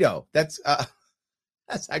keto. That's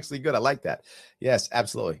actually good. I like that. Yes,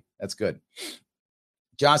 absolutely. That's good.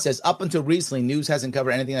 John says, up until recently, news hasn't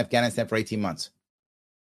covered anything in Afghanistan for 18 months.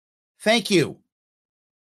 Thank you.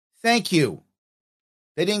 Thank you.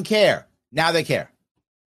 They didn't care. Now they care.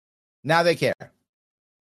 Now they care.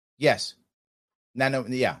 Yes. No,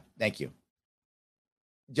 yeah. Thank you.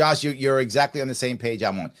 Josh, you're exactly on the same page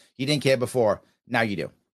I'm on. You didn't care before. Now you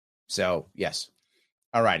do. So, yes.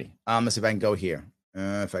 All righty. Let's see if I can go here.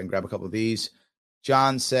 If I can grab a couple of these.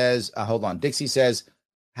 John says, hold on. Dixie says,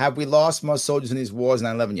 Have we lost most soldiers in these wars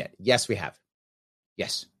 9/11 yet? Yes, we have.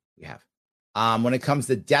 Yes, we have. When it comes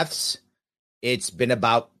to deaths, it's been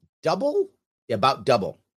about double. Yeah, about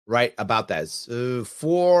double, right? About that.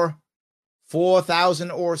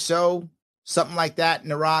 4,000 or so, something like that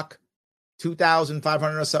in Iraq.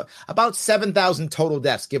 2,500 or so. About 7,000 total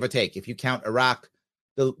deaths, give or take. If you count Iraq,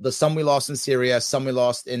 the some we lost in Syria, some we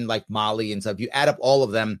lost in like Mali and stuff. If you add up all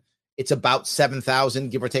of them, it's about 7,000,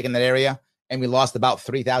 give or take, in that area. And we lost about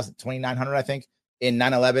 3,000, 2,900, I think, in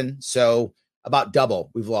 9/11. So about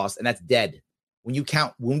double we've lost, and that's dead. When you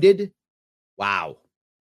count wounded, wow.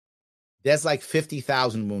 There's like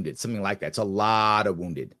 50,000 wounded, something like that. It's a lot of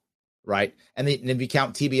wounded, right? And then if you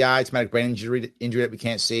count TBI, traumatic brain injury that we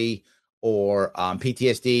can't see, or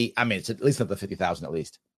PTSD, I mean, it's at least up to 50,000 at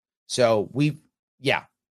least. So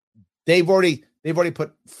they've already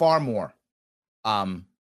put far more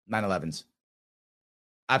 9/11s.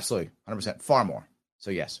 Absolutely, 100%, far more.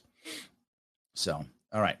 So yes. So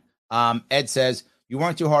all right. Ed says, you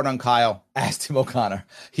weren't too hard on Kyle. Ask Tim O'Connor.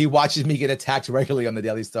 He watches me get attacked regularly on the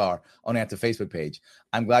Daily Star on the Facebook page.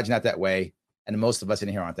 I'm glad you're not that way, and most of us in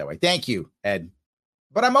here aren't that way. Thank you, Ed.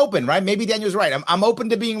 But I'm open, right? Maybe Daniel's right. I'm open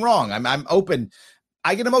to being wrong. I'm open.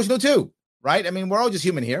 I get emotional too, right? I mean, we're all just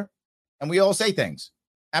human here, and we all say things.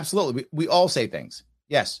 Absolutely, we all say things.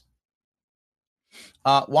 Yes.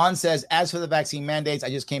 Juan says, as for the vaccine mandates, I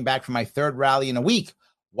just came back from my third rally in a week.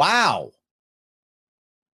 Wow.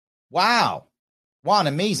 Juan,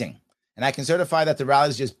 amazing. And I can certify that the rally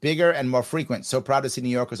is just bigger and more frequent. So proud to see New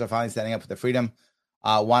Yorkers are finally standing up for their freedom.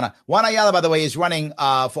 Juan Ayala, by the way, is running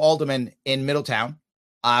for alderman in Middletown.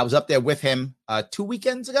 I was up there with him 2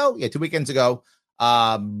 weekends ago. Yeah, 2 weekends ago.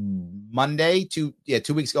 2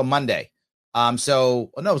 weeks ago, Monday. It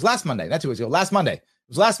was last Monday, not 2 weeks ago. Last Monday. It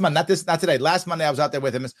was last Monday, not today. Last Monday, I was out there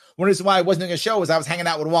with him. One reason why I wasn't doing a show was I was hanging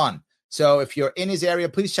out with Juan. So if you're in his area,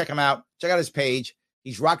 please check him out. Check out his page.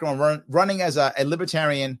 He's rocking on running as a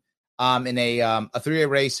libertarian in a 3-way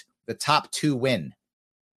race. The top 2 win.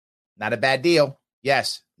 Not a bad deal.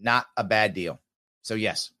 Yes, not a bad deal. So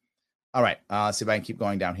yes. All right. Let's see if I can keep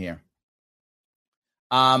going down here.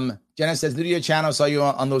 Jenna says, new to your channel. Saw you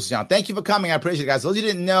on Lewis's channel. Thank you for coming. I appreciate it, guys. Those of you who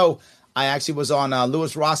didn't know, I actually was on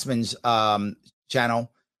Louis Rossman's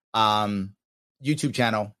channel, YouTube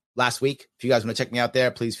channel last week. If you guys want to check me out there,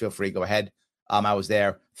 please feel free. Go ahead. I was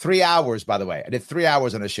there 3 hours, by the way. I did 3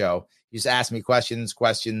 hours on the show. You just asked me questions.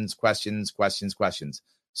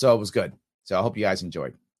 So it was good. So I hope you guys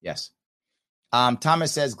enjoyed. Yes.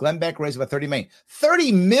 Thomas says, Glenn Beck raised about 30 million.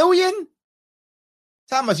 30 million?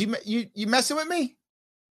 Thomas, you messing with me?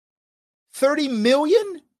 30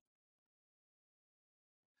 million?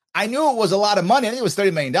 I knew it was a lot of money. I think it was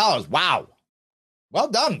 $30 million. Wow. Well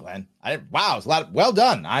done, Glenn. It's a lot. Well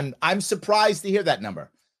done. I'm surprised to hear that number.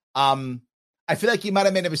 I feel like you might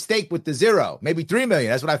have made a mistake with the zero, maybe 3 million.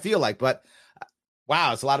 That's what I feel like. But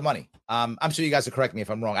wow, it's a lot of money. I'm sure you guys will correct me if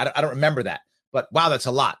I'm wrong. I don't remember that. But wow, that's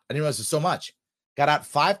a lot. I didn't realize it was so much. Got out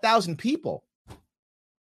 5,000 people.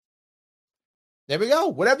 There we go.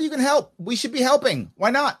 Whatever you can help, we should be helping.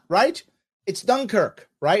 Why not? Right? It's Dunkirk,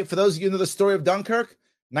 right? For those of you who know the story of Dunkirk,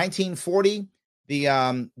 1940,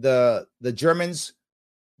 the Germans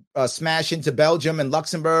smash into Belgium and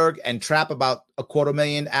Luxembourg and trap about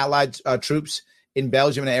 250,000 Allied troops in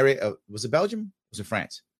Belgium, an area. Was it Belgium? Was it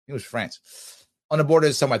France? I think it was France. On the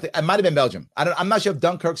borders somewhere. It might have been Belgium. I'm not sure if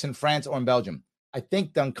Dunkirk's in France or in Belgium. I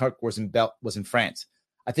think Dunkirk was in France.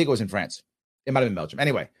 I think it was in France. It might have been Belgium.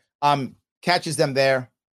 Anyway, catches them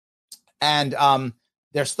there, and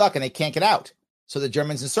they're stuck and they can't get out. So the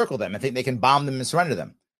Germans encircle them. I think they can bomb them and surrender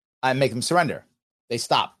them and make them surrender. They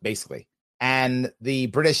stop, basically. And the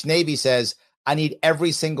British Navy says, I need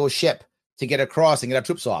every single ship to get across and get our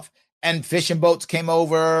troops off. And fishing boats came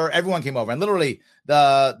over. Everyone came over. And literally,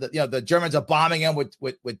 the Germans are bombing them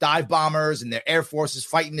with dive bombers, and their air force is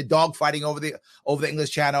fighting the dog fighting over the English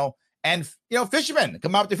Channel. And, fishermen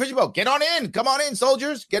come out with the fishing boat. Get on in. Come on in,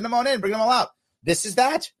 soldiers. Get them on in. Bring them all out. This is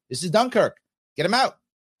that. This is Dunkirk. Get them out.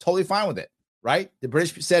 Totally fine with it, right? The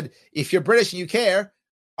British said, if you're British and you care,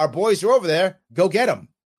 our boys are over there. Go get them.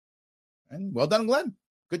 And well done, Glenn.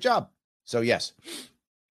 Good job. So, yes.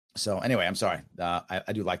 So, anyway, I'm sorry.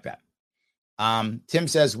 I do like that. Tim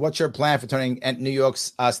says, what's your plan for turning New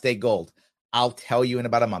York's state gold? I'll tell you in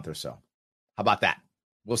about a month or so. How about that?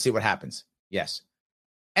 We'll see what happens. Yes.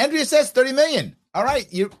 Andrea says 30 million. All right.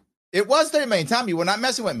 It was 30 million. Tom, you were not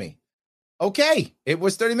messing with me. Okay. It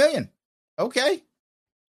was 30 million. Okay.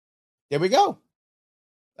 There we go.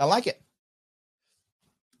 I like it.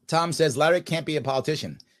 Tom says, Larry can't be a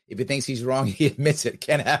politician. If he thinks he's wrong, he admits it.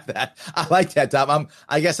 Can't have that. I like that, Tom.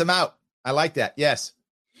 I guess I'm out. I like that. Yes.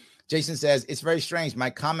 Jason says, it's very strange. My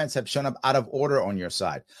comments have shown up out of order on your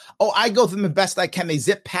side. Oh, I go through them the best I can. They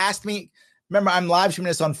zip past me. Remember, I'm live streaming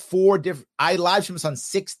this on I live stream this on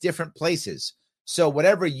 6 different places. So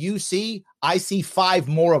whatever you see, I see 5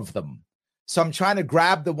 more of them. So I'm trying to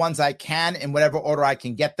grab the ones I can in whatever order I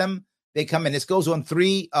can get them. They come in. This goes on 2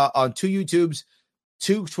 YouTubes,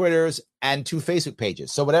 2 Twitters, and 2 Facebook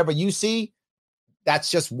pages. So whatever you see, that's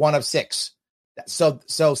just one of 6. So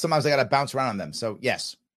sometimes I got to bounce around on them. So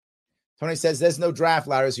yes. Tony says, there's no draft,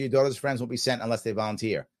 Larry, so your daughter's friends won't be sent unless they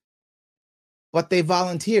volunteer. But they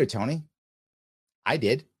volunteer, Tony. I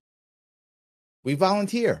did. We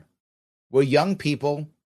volunteer. We're young people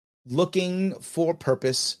looking for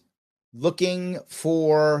purpose, looking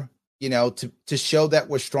for, to show that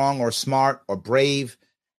we're strong or smart or brave,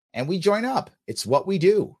 and we join up. It's what we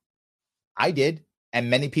do. I did,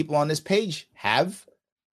 and many people on this page have,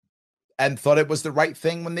 and thought it was the right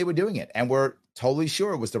thing when they were doing it, and we're totally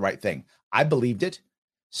sure it was the right thing. I believed it.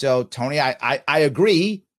 So, Tony, I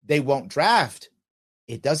agree they won't draft.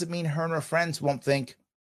 It doesn't mean her and her friends won't think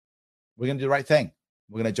we're going to do the right thing.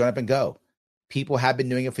 We're going to join up and go. People have been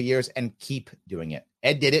doing it for years and keep doing it.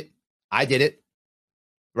 Ed did it. I did it.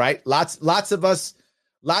 Right? Lots of us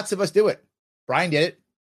do it. Brian did it.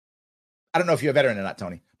 I don't know if you're a veteran or not,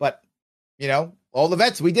 Tony, but all the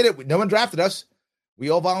vets, we did it. No one drafted us. We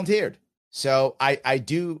all volunteered. So I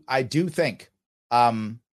do think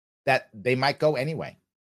that they might go anyway,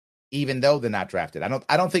 even though they're not drafted.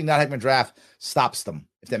 I don't think not having a draft stops them,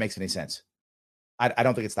 if that makes any sense. I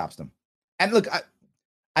don't think it stops them. And look,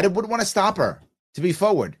 I wouldn't want to stop her to be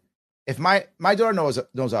forward. If my daughter knows I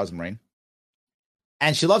was a Marine,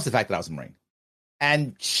 and she loves the fact that I was a Marine,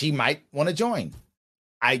 and she might want to join.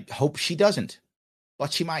 I hope she doesn't,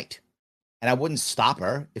 but she might. And I wouldn't stop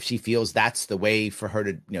her if she feels that's the way for her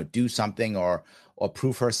to, do something or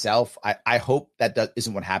prove herself. I hope that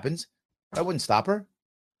isn't what happens. But I wouldn't stop her.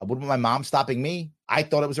 I wouldn't want my mom stopping me. I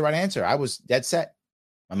thought it was the right answer. I was dead set.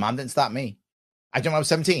 My mom didn't stop me. I joined when I was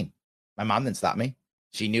 17. My mom didn't stop me.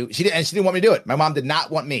 She didn't want me to do it. My mom did not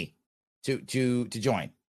want me to join.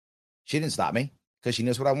 She didn't stop me because she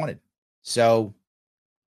knows what I wanted. So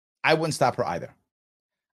I wouldn't stop her either.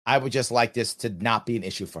 I would just like this to not be an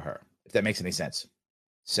issue for her, if that makes any sense.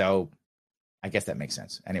 So I guess that makes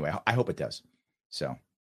sense. Anyway, I hope it does. So,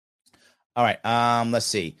 all right. Let's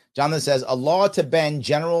see. Jonathan says, a law to ban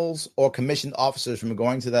generals or commissioned officers from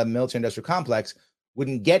going to the military industrial complex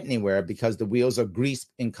wouldn't get anywhere because the wheels are greased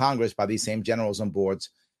in Congress by these same generals on boards.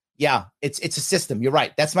 Yeah, it's a system. You're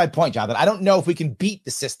right. That's my point, Jonathan. I don't know if we can beat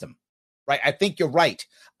the system, right? I think you're right.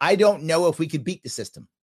 I don't know if we could beat the system.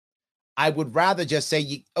 I would rather just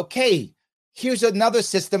say, okay, here's another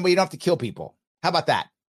system where you don't have to kill people. How about that?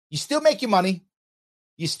 You still make your money.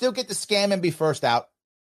 You still get to scam and be first out,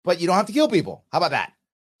 but you don't have to kill people. How about that?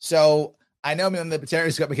 So I know the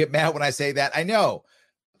libertarians are going to get mad when I say that. I know.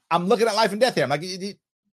 I'm looking at life and death here. I'm like,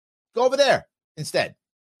 go over there instead.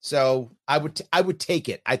 So I would take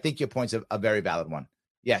it. I think your point's a very valid one.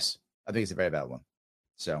 Yes, I think it's a very valid one.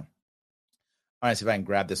 So, all right, so if I can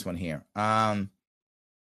grab this one here.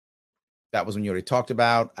 That was one you already talked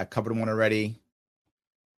about. I covered one already.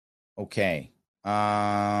 Okay.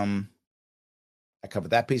 I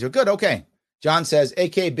covered that piece. We're good. Okay. John says,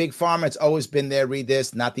 AK Big Pharma, it's always been there. Read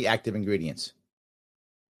this, not the active ingredients.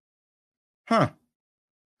 Huh.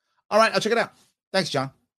 All right, I'll check it out. Thanks,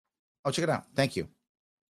 John. I'll check it out. Thank you.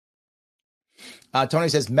 Tony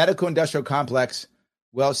says, medical industrial complex.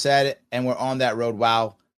 Well said. And we're on that road.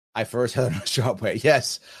 Wow. I first heard on a sharp way.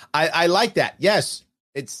 Yes. I like that. Yes.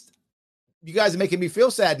 You guys are making me feel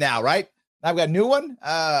sad now, right? I've got a new one.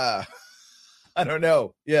 I don't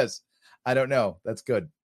know. Yes. I don't know. That's good.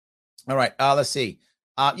 All right. Let's see.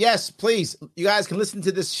 Yes, please. You guys can listen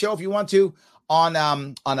to this show if you want to as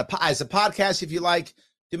a podcast, if you like.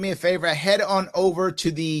 Do me a favor. Head on over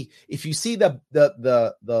to if you see the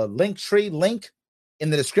Linktree link in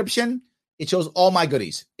the description, it shows all my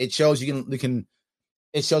goodies. It shows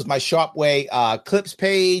it shows my Sharpway clips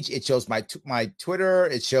page. It shows my Twitter.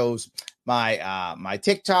 It shows my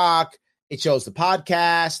TikTok. It shows the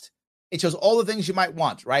podcast. It shows all the things you might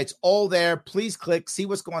want, right? It's all there. Please click, see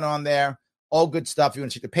what's going on there. All good stuff. You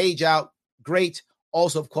want to check the page out? Great.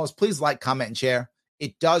 Also, of course, please like, comment, and share.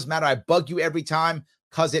 It does matter. I bug you every time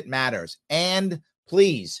because it matters. And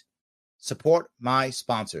please support my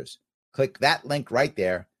sponsors. Click that link right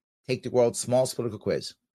there. Take the world's smallest political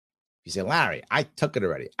quiz. You say, Larry, I took it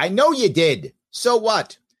already. I know you did. So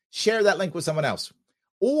what? Share that link with someone else.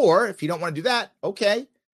 Or if you don't want to do that, okay.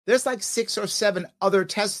 There's like 6 or 7 other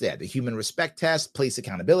tests there. The human respect test, police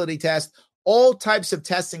accountability test, all types of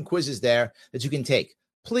tests and quizzes there that you can take.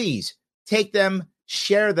 Please take them,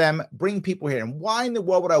 share them, bring people here. And why in the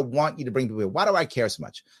world would I want you to bring people here? Why do I care so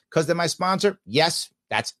much? Because they're my sponsor? Yes,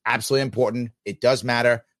 that's absolutely important. It does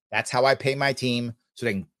matter. That's how I pay my team so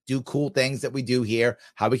they can do cool things that we do here,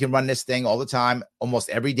 how we can run this thing all the time, almost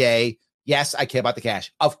every day. Yes, I care about the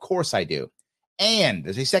cash. Of course I do. And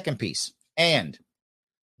there's a second piece. And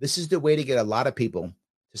this is the way to get a lot of people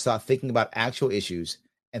to start thinking about actual issues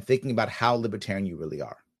and thinking about how libertarian you really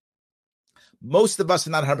are. Most of us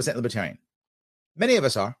are not 100% libertarian. Many of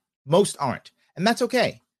us are. Most aren't. And that's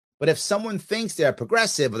okay. But if someone thinks they're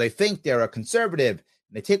progressive or they think they're a conservative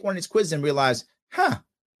and they take one of these quizzes and realize,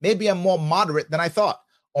 maybe I'm more moderate than I thought,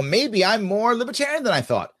 or maybe I'm more libertarian than I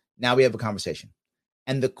thought. Now we have a conversation.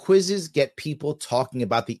 And the quizzes get people talking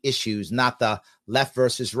about the issues, not the left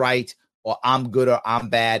versus right, or I'm good or I'm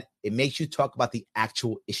bad. It makes you talk about the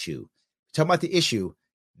actual issue. Talk about the issue,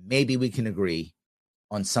 maybe we can agree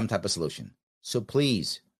on some type of solution. So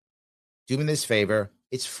please do me this favor.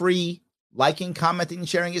 It's free. Liking, commenting, and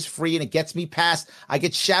sharing is free, and it gets me past. I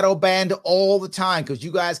get shadow banned all the time because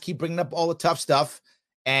you guys keep bringing up all the tough stuff.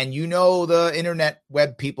 And you know the internet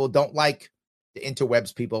web people don't like, the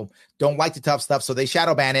interwebs people don't like the tough stuff, so they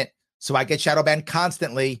shadow ban it. So I get shadow banned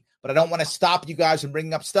constantly, but I don't want to stop you guys from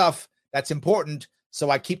bringing up stuff that's important.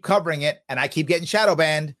 So I keep covering it, and I keep getting shadow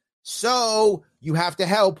banned. So you have to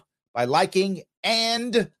help by liking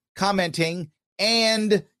and commenting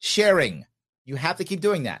and sharing. You have to keep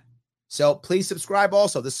doing that. So please subscribe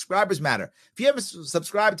also. The subscribers matter. If you haven't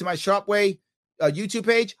subscribed to my Sharpway YouTube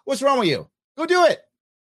page, what's wrong with you? Go do it.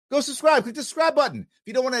 Go subscribe. Click the subscribe button. If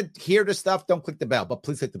you don't want to hear the stuff, don't click the bell, but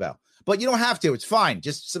please click the bell. But you don't have to. It's fine.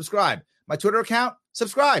 Just subscribe. My Twitter account,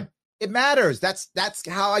 subscribe. It matters. That's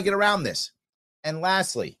how I get around this. And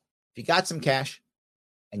lastly, if you got some cash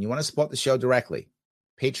and you want to support the show directly,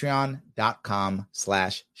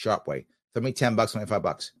 patreon.com/Sharpway. Throw me $10,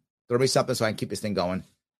 $25. Throw me something so I can keep this thing going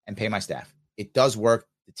and pay my staff. It does work.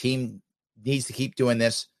 The team needs to keep doing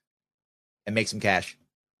this and make some cash.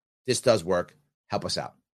 This does work. Help us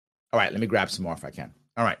out. All right, let me grab some more if I can.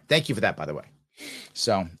 All right, thank you for that, by the way.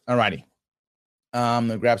 So, all righty. Let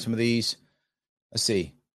me grab some of these. Let's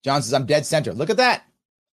see. John says, I'm dead center. Look at that.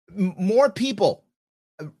 More people.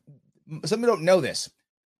 Some people don't know this,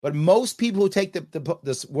 but most people who take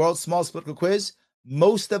this world's smallest political quiz,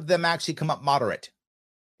 most of them actually come up moderate.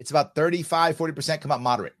 It's about 35, 40% come up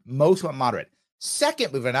moderate. Most come up moderate.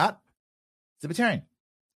 Second, believe it or not, it's libertarian.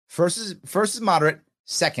 First is moderate.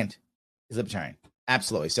 Second is libertarian.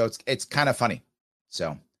 Absolutely. So it's kind of funny.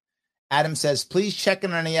 So Adam says, please check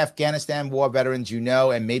in on any Afghanistan war veterans you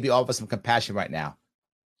know and maybe offer some compassion right now.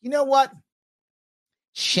 You know what?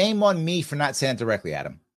 Shame on me for not saying it directly,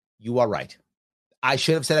 Adam. You are right. I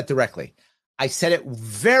should have said it directly. I said it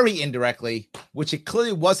very indirectly, which it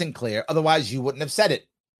clearly wasn't clear. Otherwise, you wouldn't have said it.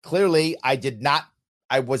 Clearly,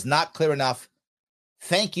 I was not clear enough.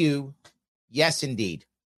 Thank you. Yes, indeed.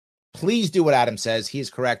 Please do what Adam says. He is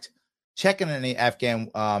correct. Check in on any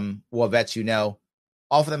Afghan war vets you know.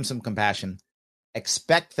 Offer them some compassion.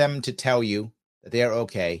 Expect them to tell you that they are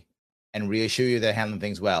okay and reassure you they're handling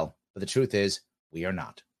things well. But the truth is, we are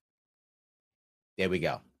not. There we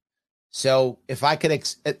go. So if I could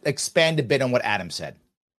expand a bit on what Adam said.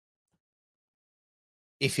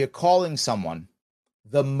 If you're calling someone,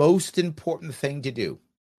 the most important thing to do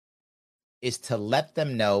is to let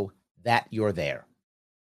them know that you're there.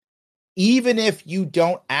 Even if you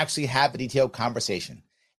don't actually have a detailed conversation,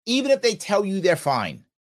 even if they tell you they're fine,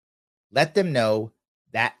 let them know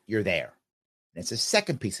that you're there. And it's a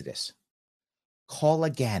second piece of this. Call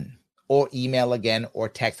again or email again or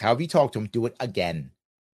text. However you talk to them, do it again.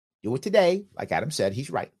 Do it today. Like Adam said, he's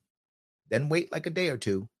right. Then wait like a day or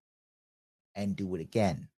two and do it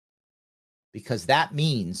again. Because that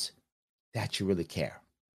means that you really care.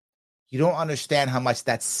 You don't understand how much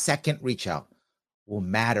that second reach out will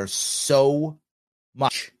matter so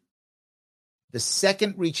much. The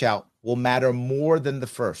second reach out will matter more than the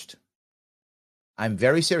first. I'm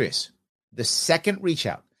very serious. The second reach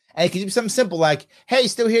out. And it can be something simple like, hey,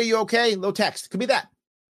 still here? You okay? Little text. Could be that.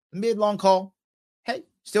 Could be a long call. Hey,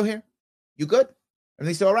 still here? You good?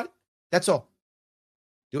 Everything still all right? That's all.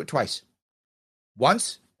 Do it twice.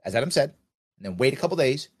 Once, as Adam said, and then wait a couple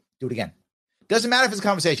days. Do it again. Doesn't matter if it's a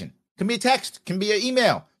conversation. It can be a text. It can be an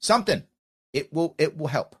email. Something. It will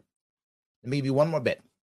help. Let me give you one more bit.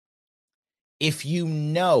 If you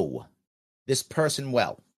know this person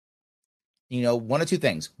well, you know, one or two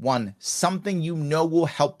things. One, something you know will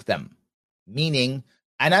help them. Meaning,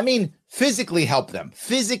 and I mean physically help them.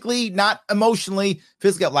 Physically, not emotionally.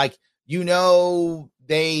 Physically, like, you know,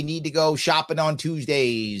 they need to go shopping on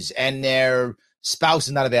Tuesdays and their spouse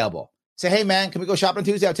is not available. Say, hey, man, can we go shopping on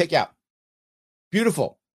Tuesday? I'll take you out.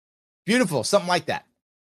 Beautiful. Beautiful. Something like that.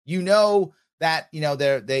 You know that,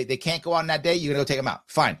 they can't go out on that day. You're going to go take them out.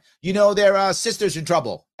 Fine. You know their sister's in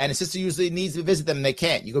trouble and the sister usually needs to visit them and they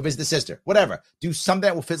can't. You go visit the sister. Whatever. Do something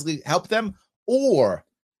that will physically help them or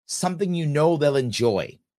something they'll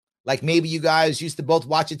enjoy. Like maybe you guys used to both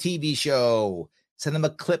watch a TV show. Send them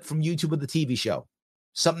a clip from YouTube of the TV show.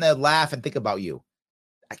 Something they'll laugh and think about you.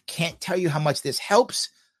 I can't tell you how much this helps.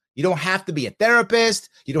 You don't have to be a therapist.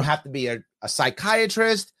 You don't have to be a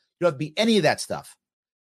psychiatrist. You don't have to be any of that stuff.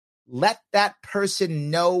 Let that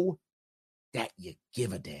person know that you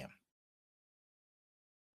give a damn.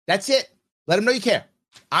 That's it. Let them know you care.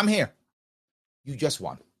 I'm here. You just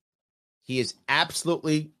won. He is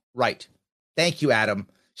absolutely right. Thank you, Adam.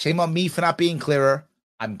 Shame on me for not being clearer.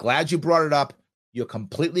 I'm glad you brought it up. You're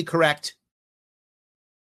completely correct.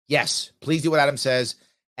 Yes, please do what Adam says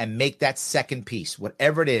and make that second piece.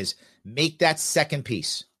 Whatever it is, make that second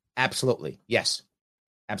piece. Absolutely. Yes,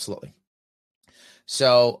 absolutely.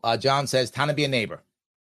 So John says, time to be a neighbor.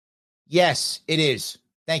 Yes, it is.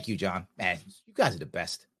 Thank you, John. Man, you guys are the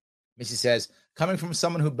best. Missy says, coming from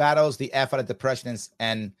someone who battles the F out of depression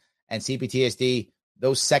and CPTSD,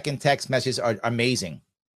 those second text messages are amazing.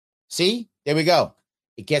 See, there we go.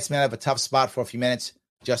 It gets me out of a tough spot for a few minutes,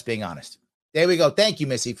 just being honest. There we go. Thank you,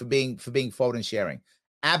 Missy, for being forward and sharing.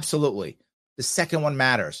 Absolutely. The second one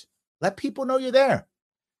matters. Let people know you're there.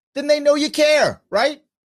 Then they know you care, right?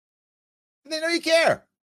 They know you care.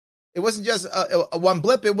 It wasn't just a one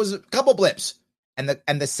blip. It was a couple blips. And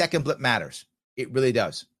the second blip matters. It really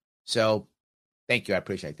does. So thank you. I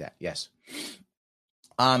appreciate that. Yes.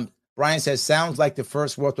 Brian says, sounds like the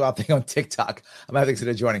first worthwhile thing on TikTok. I'm going to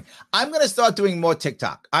consider joining. I'm going to start doing more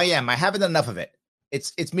TikTok. I am. I haven't done enough of it.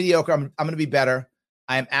 It's mediocre. I'm going to be better.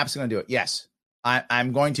 I am absolutely going to do it. Yes.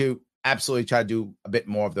 I'm going to absolutely try to do a bit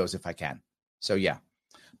more of those if I can. So yeah.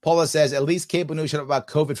 Paula says, at least cable news shut up about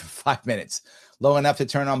COVID for 5 minutes. Low enough to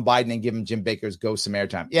turn on Biden and give him Jim Baker's ghost some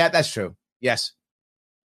airtime. Yeah, that's true. Yes.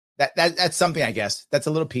 That's something, I guess. That's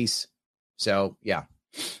a little piece. So yeah.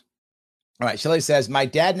 All right. Shelley says, my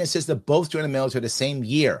dad and his sister both joined the military the same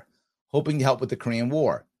year, hoping to help with the Korean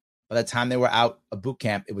War. By the time they were out of boot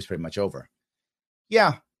camp, it was pretty much over.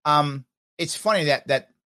 Yeah. It's funny that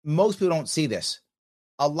most people don't see this.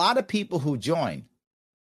 A lot of people who join,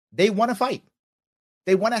 they want to fight.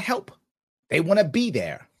 They want to help. They want to be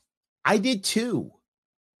there. I did too,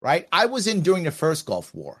 right? I was in during the first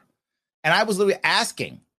Gulf War, and I was literally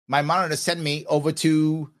asking my monitor to send me over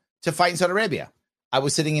to fight in Saudi Arabia. I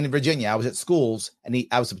was sitting in Virginia. I was at schools, and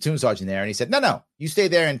I was a platoon sergeant there, and he said, no, you stay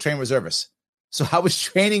there and train reservists. So I was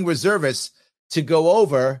training reservists to go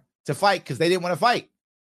over to fight because they didn't want to fight.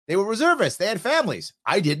 They were reservists. They had families.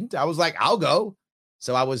 I didn't. I was like, I'll go.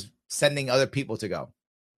 So I was sending other people to go.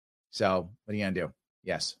 So what are you going to do?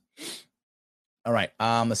 Yes. All right.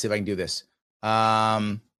 Let's see if I can do this.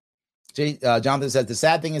 Jonathan says, the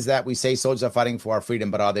sad thing is that we say soldiers are fighting for our freedom,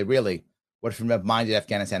 but are they really? What if reminded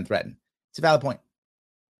Afghanistan threatened? It's a valid point.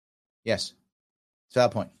 Yes. It's a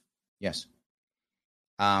valid point. Yes.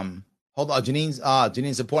 Hold on.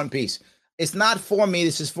 Janine's important piece. It's not for me.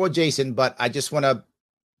 This is for Jason, but I just want to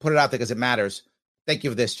put it out there because it matters. Thank you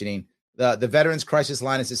for this, Janine. The Veterans Crisis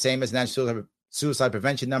Line is the same as National Suicide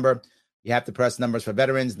Prevention number. You have to press numbers for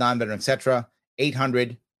veterans, non-veterans, etc.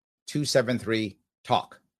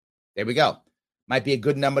 800-273-TALK. There we go. Might be a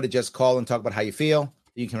good number to just call and talk about how you feel.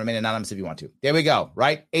 You can remain anonymous if you want to. There we go,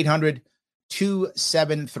 right?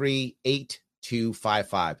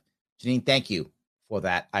 800-273-8255. Janine, thank you for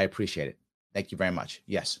that. I appreciate it. Thank you very much.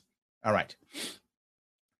 Yes. All right.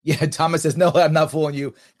 Yeah, Thomas says, no, I'm not fooling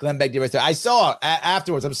you. Glenn Beck did. I saw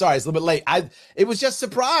afterwards. I'm sorry. It's a little bit late. It was just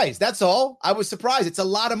surprise. That's all. I was surprised. It's a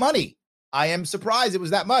lot of money. I am surprised it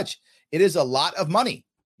was that much. It is a lot of money.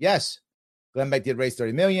 Yes. Glenn Beck did raise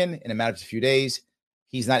 $30 million in a matter of a few days.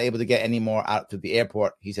 He's not able to get any more out to the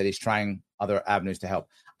airport. He said he's trying other avenues to help.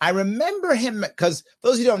 I remember him because for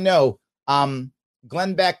those who don't know,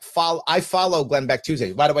 Glenn Beck, I follow Glenn Beck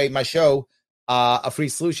Tuesday. By the way, my show, A Free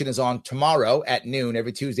Solution, is on tomorrow at noon,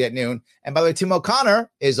 every Tuesday at noon. And by the way, Tim O'Connor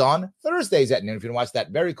is on Thursdays at noon if you want to watch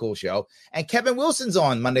that very cool show. And Kevin Wilson's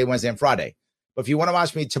on Monday, Wednesday, and Friday. But if you want to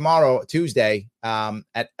watch me tomorrow, Tuesday,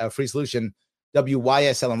 at A Free Solution,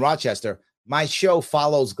 WYSL in Rochester, my show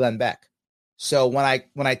follows Glenn Beck. So when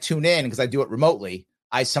I tune in, because I do it remotely,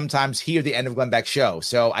 I sometimes hear the end of Glenn Beck's show.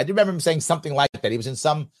 So I do remember him saying something like that. He was in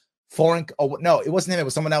some foreign, no, it wasn't him. It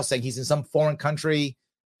was someone else saying he's in some foreign country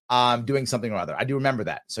doing something or other. I do remember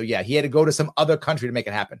that. So yeah, he had to go to some other country to make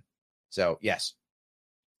it happen. So yes.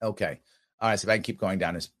 Okay. All right. So if I can keep going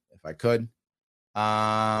down if I could.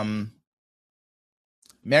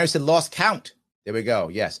 Mary said, lost count. There we go.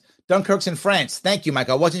 Yes. Dunkirk's in France. Thank you, Mike.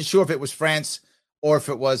 I wasn't sure if it was France or if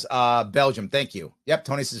it was Belgium. Thank you. Yep.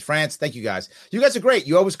 Tony says France. Thank you, guys. You guys are great.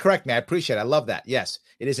 You always correct me. I appreciate it. I love that. Yes,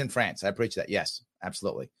 it is in France. I appreciate that. Yes,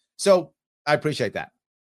 absolutely. So I appreciate that.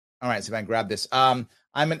 All right. So if I can grab this. I'm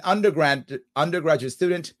an undergraduate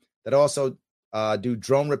student that also do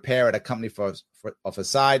drone repair at a company for a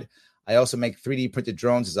side. I also make 3D printed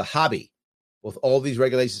drones as a hobby. With all these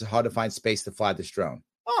regulations, it's hard to find space to fly this drone.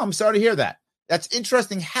 Oh, I'm sorry to hear that. That's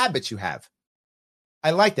interesting habits you have.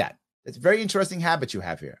 I like that. That's very interesting habits you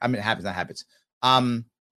have here. I mean, habits, not habits.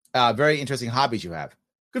 Very interesting hobbies you have.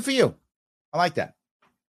 Good for you. I like that.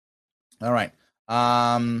 All right.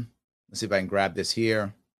 Let's see if I can grab this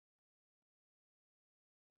here.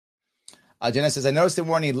 Jenna says, I noticed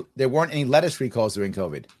there weren't any lettuce recalls during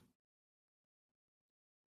COVID.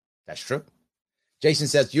 That's true. Jason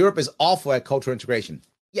says, Europe is awful at cultural integration.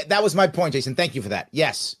 Yeah, that was my point, Jason. Thank you for that.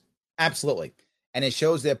 Yes, absolutely. And it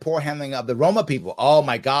shows their poor handling of the Roma people. Oh,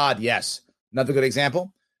 my God, yes. Another good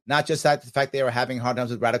example. Not just that, the fact they were having hard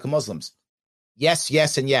times with radical Muslims. Yes,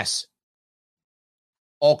 yes, and yes.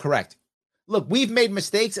 All correct. Look, we've made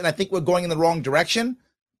mistakes, and I think we're going in the wrong direction.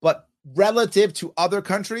 But relative to other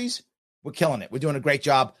countries, we're killing it. We're doing a great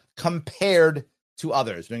job compared to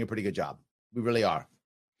others. Doing a pretty good job. We really are.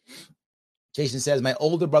 Jason says, my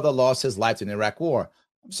older brother lost his life in the Iraq war.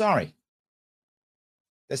 I'm sorry.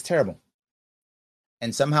 That's terrible.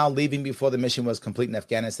 And somehow leaving before the mission was complete in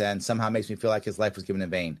Afghanistan somehow makes me feel like his life was given in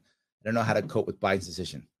vain. I don't know how to cope with Biden's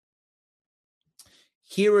decision.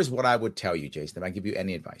 Here is what I would tell you, Jason, if I give you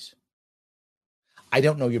any advice. I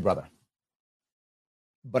don't know your brother,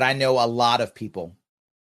 but I know a lot of people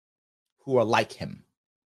who are like him.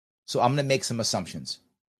 So I'm going to make some assumptions,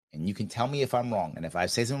 and you can tell me if I'm wrong. And if I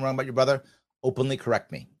say something wrong about your brother, openly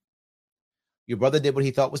correct me. Your brother did what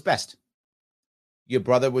he thought was best. Your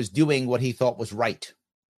brother was doing what he thought was right.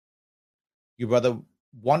 Your brother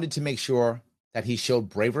wanted to make sure that he showed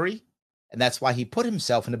bravery, and that's why he put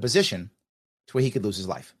himself in a position to where he could lose his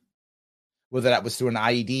life. Whether that was through an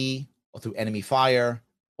IED or through enemy fire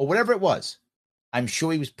or whatever it was, I'm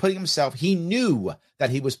sure he knew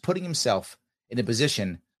that he was putting himself in a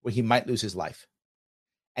position where he might lose his life.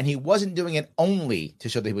 And he wasn't doing it only to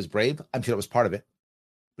show that he was brave. I'm sure that was part of it.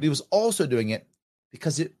 But he was also doing it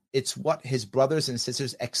because it's what his brothers and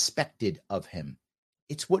sisters expected of him.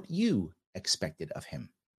 It's what you expected of him.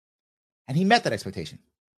 And he met that expectation.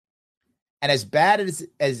 And as bad as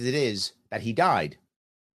it is that he died,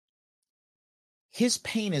 his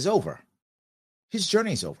pain is over. His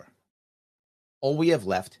journey is over. All we have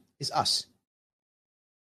left is us.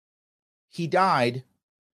 He died,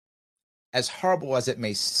 as horrible as it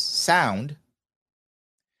may sound,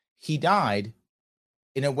 he died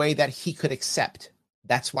in a way that he could accept.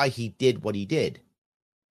 That's why he did what he did.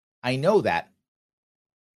 I know that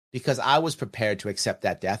because I was prepared to accept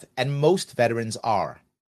that death, and most veterans are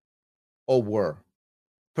or were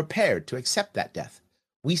prepared to accept that death.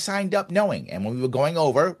 We signed up knowing, and when we were going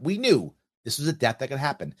over, we knew this was a death that could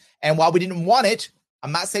happen. And while we didn't want it,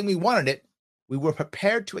 I'm not saying we wanted it, we were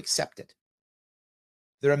prepared to accept it.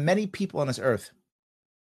 There are many people on this earth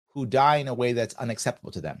who die in a way that's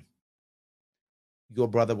unacceptable to them. Your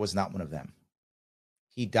brother was not one of them.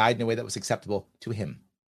 He died in a way that was acceptable to him.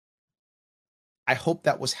 I hope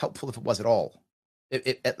that was helpful if it was at all.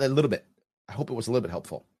 A little bit. I hope it was a little bit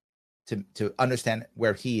helpful to understand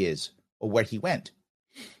where he is or where he went.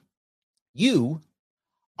 You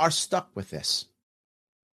are stuck with this.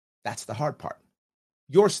 That's the hard part.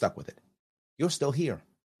 You're stuck with it. You're still here.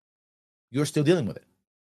 You're still dealing with it.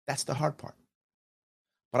 That's the hard part.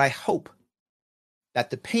 But I hope that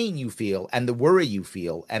the pain you feel and the worry you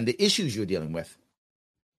feel and the issues you're dealing with,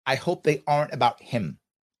 I hope they aren't about him,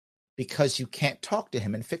 because you can't talk to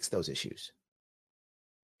him and fix those issues.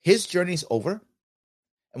 His journey's over.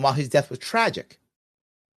 And while his death was tragic,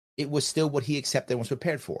 it was still what he accepted and was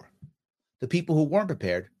prepared for. The people who weren't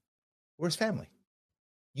prepared were his family.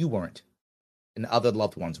 You weren't, and other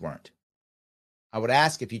loved ones weren't. I would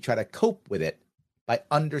ask if you try to cope with it by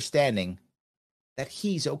understanding that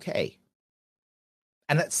he's okay.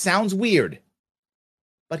 And that sounds weird,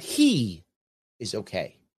 but he is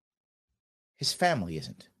okay. His family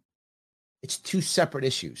isn't. It's two separate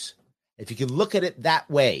issues. If you can look at it that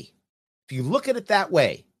way,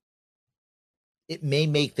 it may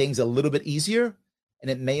make things a little bit easier, and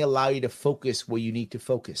it may allow you to focus where you need to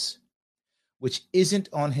focus, which isn't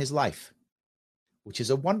on his life, which is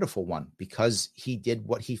a wonderful one because he did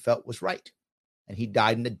what he felt was right, and he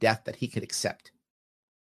died in a death that he could accept.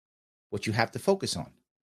 What you have to focus on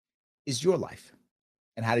is your life,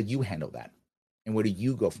 and how did you handle that, and where do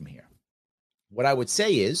you go from here? What I would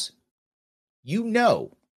say is you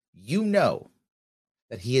know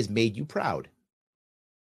that he has made you proud,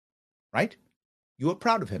 right? You are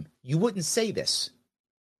proud of him. You wouldn't say this.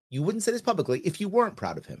 You wouldn't say this publicly if you weren't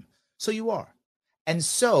proud of him. So you are. And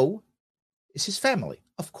so is his family.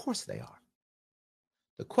 Of course they are.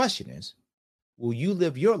 The question is, will you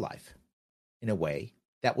live your life in a way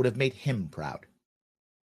that would have made him proud?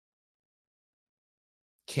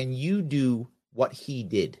 Can you do what he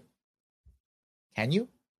did? Can you?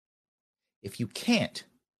 If you can't,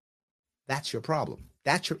 that's your problem.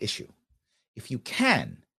 That's your issue. If you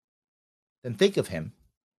can, then think of him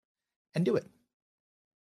and do it.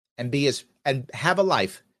 And have a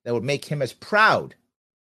life that would make him as proud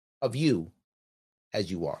of you as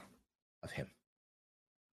you are of him.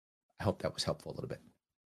 I hope that was helpful a little bit.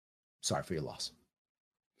 Sorry for your loss.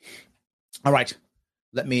 All right.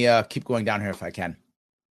 Let me keep going down here if I can.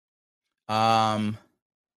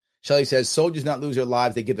 Shelley says, soldiers not lose their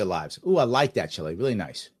lives, they give their lives. Ooh, I like that, Shelley. Really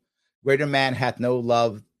nice. Greater man hath no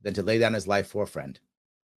love than to lay down his life for a friend.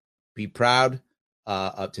 Be proud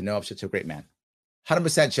to know of such a great man.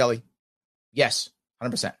 100%, Shelley. Yes,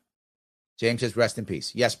 100%. James says, rest in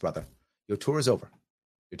peace. Yes, brother. Your tour is over.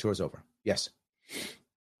 Your tour is over. Yes.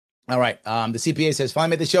 All right. The CPA says,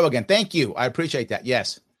 finally made the show again. Thank you. I appreciate that.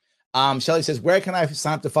 Yes. Shelley says, where can I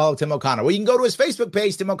sign up to follow Tim O'Connor? Well, you can go to his Facebook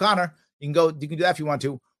page, Tim O'Connor. You can do that if you want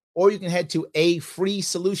to, or you can head to A Free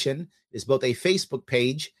Solution. It's both a Facebook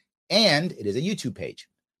page and it is a YouTube page.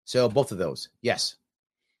 So both of those. Yes.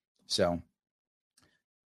 So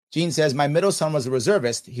Gene says, my middle son was a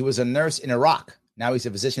reservist. He was a nurse in Iraq. Now he's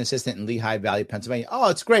a physician assistant in Lehigh Valley, Pennsylvania. Oh,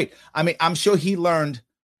 it's great. I mean, I'm sure he learned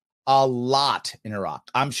a lot in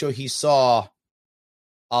Iraq. I'm sure he saw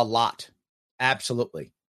a lot.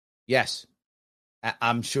 Absolutely. Yes.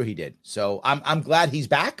 I'm sure he did. So I'm glad he's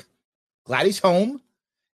back. Glad he's home.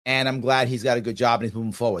 And I'm glad he's got a good job and he's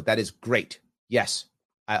moving forward. That is great. Yes.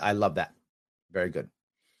 I love that. Very good.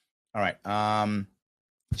 All right.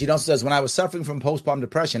 Gene also says, when I was suffering from postpartum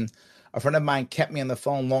depression, a friend of mine kept me on the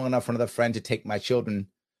phone long enough for another friend to take my children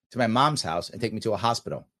to my mom's house and take me to a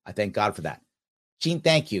hospital. I thank God for that. Gene,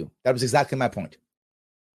 thank you. That was exactly my point.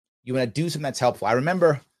 You want to do something that's helpful. I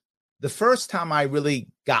remember the first time I really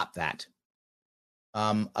got that,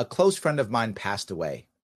 a close friend of mine passed away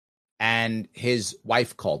and his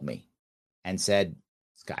wife called me and said,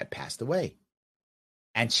 this guy passed away.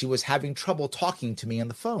 And she was having trouble talking to me on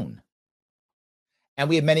the phone. And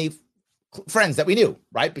we had many friends that we knew,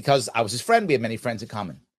 right? Because I was his friend. We had many friends in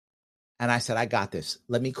common. And I said, I got this.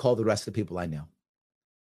 Let me call the rest of the people I know.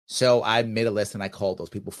 So I made a list and I called those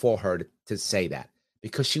people for her to say that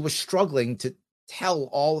because she was struggling to tell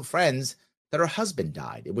all the friends that her husband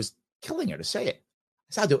died. It was killing her to say it.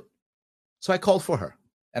 I said, I'll do it. So I called for her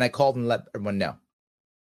and I called and let everyone know.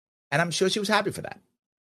 And I'm sure she was happy for that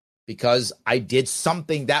because I did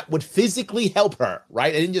something that would physically help her,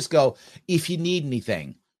 right? I didn't just go, if you need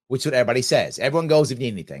anything, which is what everybody says. Everyone goes, if you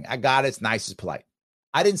need anything. I got it. It's nice. It's polite.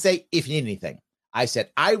 I didn't say, if you need anything. I said,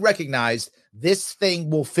 I recognize this thing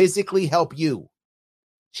will physically help you.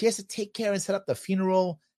 She has to take care and set up the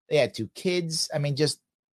funeral. They had 2 kids. I mean, just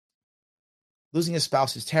losing a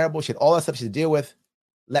spouse is terrible. She had all that stuff she had to deal with.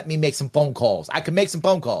 Let me make some phone calls. I can make some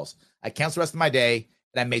phone calls. I canceled the rest of my day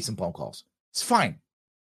and I made some phone calls. It's fine.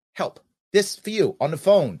 Help. This for you on the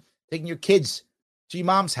phone, taking your kids to your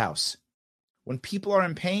mom's house. When people are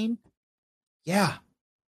in pain, yeah.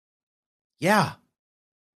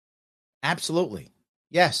 Absolutely.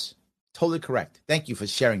 Yes, totally correct. Thank you for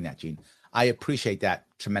sharing that, Gene. I appreciate that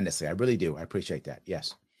tremendously. I really do. I appreciate that.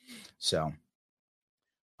 Yes. So,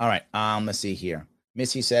 all right. Let's see here.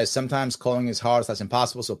 Missy says, sometimes calling is hard. That's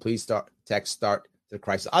impossible. So please text start the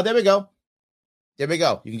crisis. Oh, there we go. There we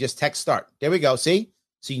go. You can just text start. There we go. See?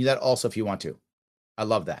 So you can do that also if you want to. I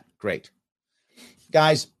love that. Great.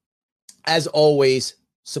 Guys, as always,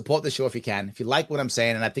 support the show if you can. If you like what I'm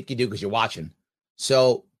saying, and I think you do because you're watching.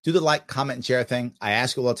 So do the like, comment, and share thing. I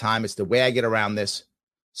ask you all the time. It's the way I get around this.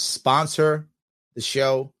 Sponsor the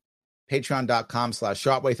show.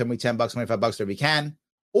 Patreon.com/Sharpway. Throw me $10, $25, whatever you can.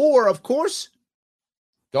 Or, of course,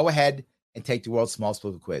 go ahead and take the world's smallest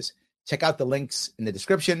political quiz. Check out the links in the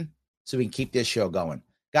description so we can keep this show going.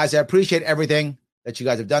 Guys, I appreciate everything that you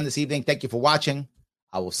guys have done this evening. Thank you for watching.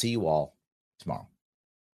 I will see you all tomorrow.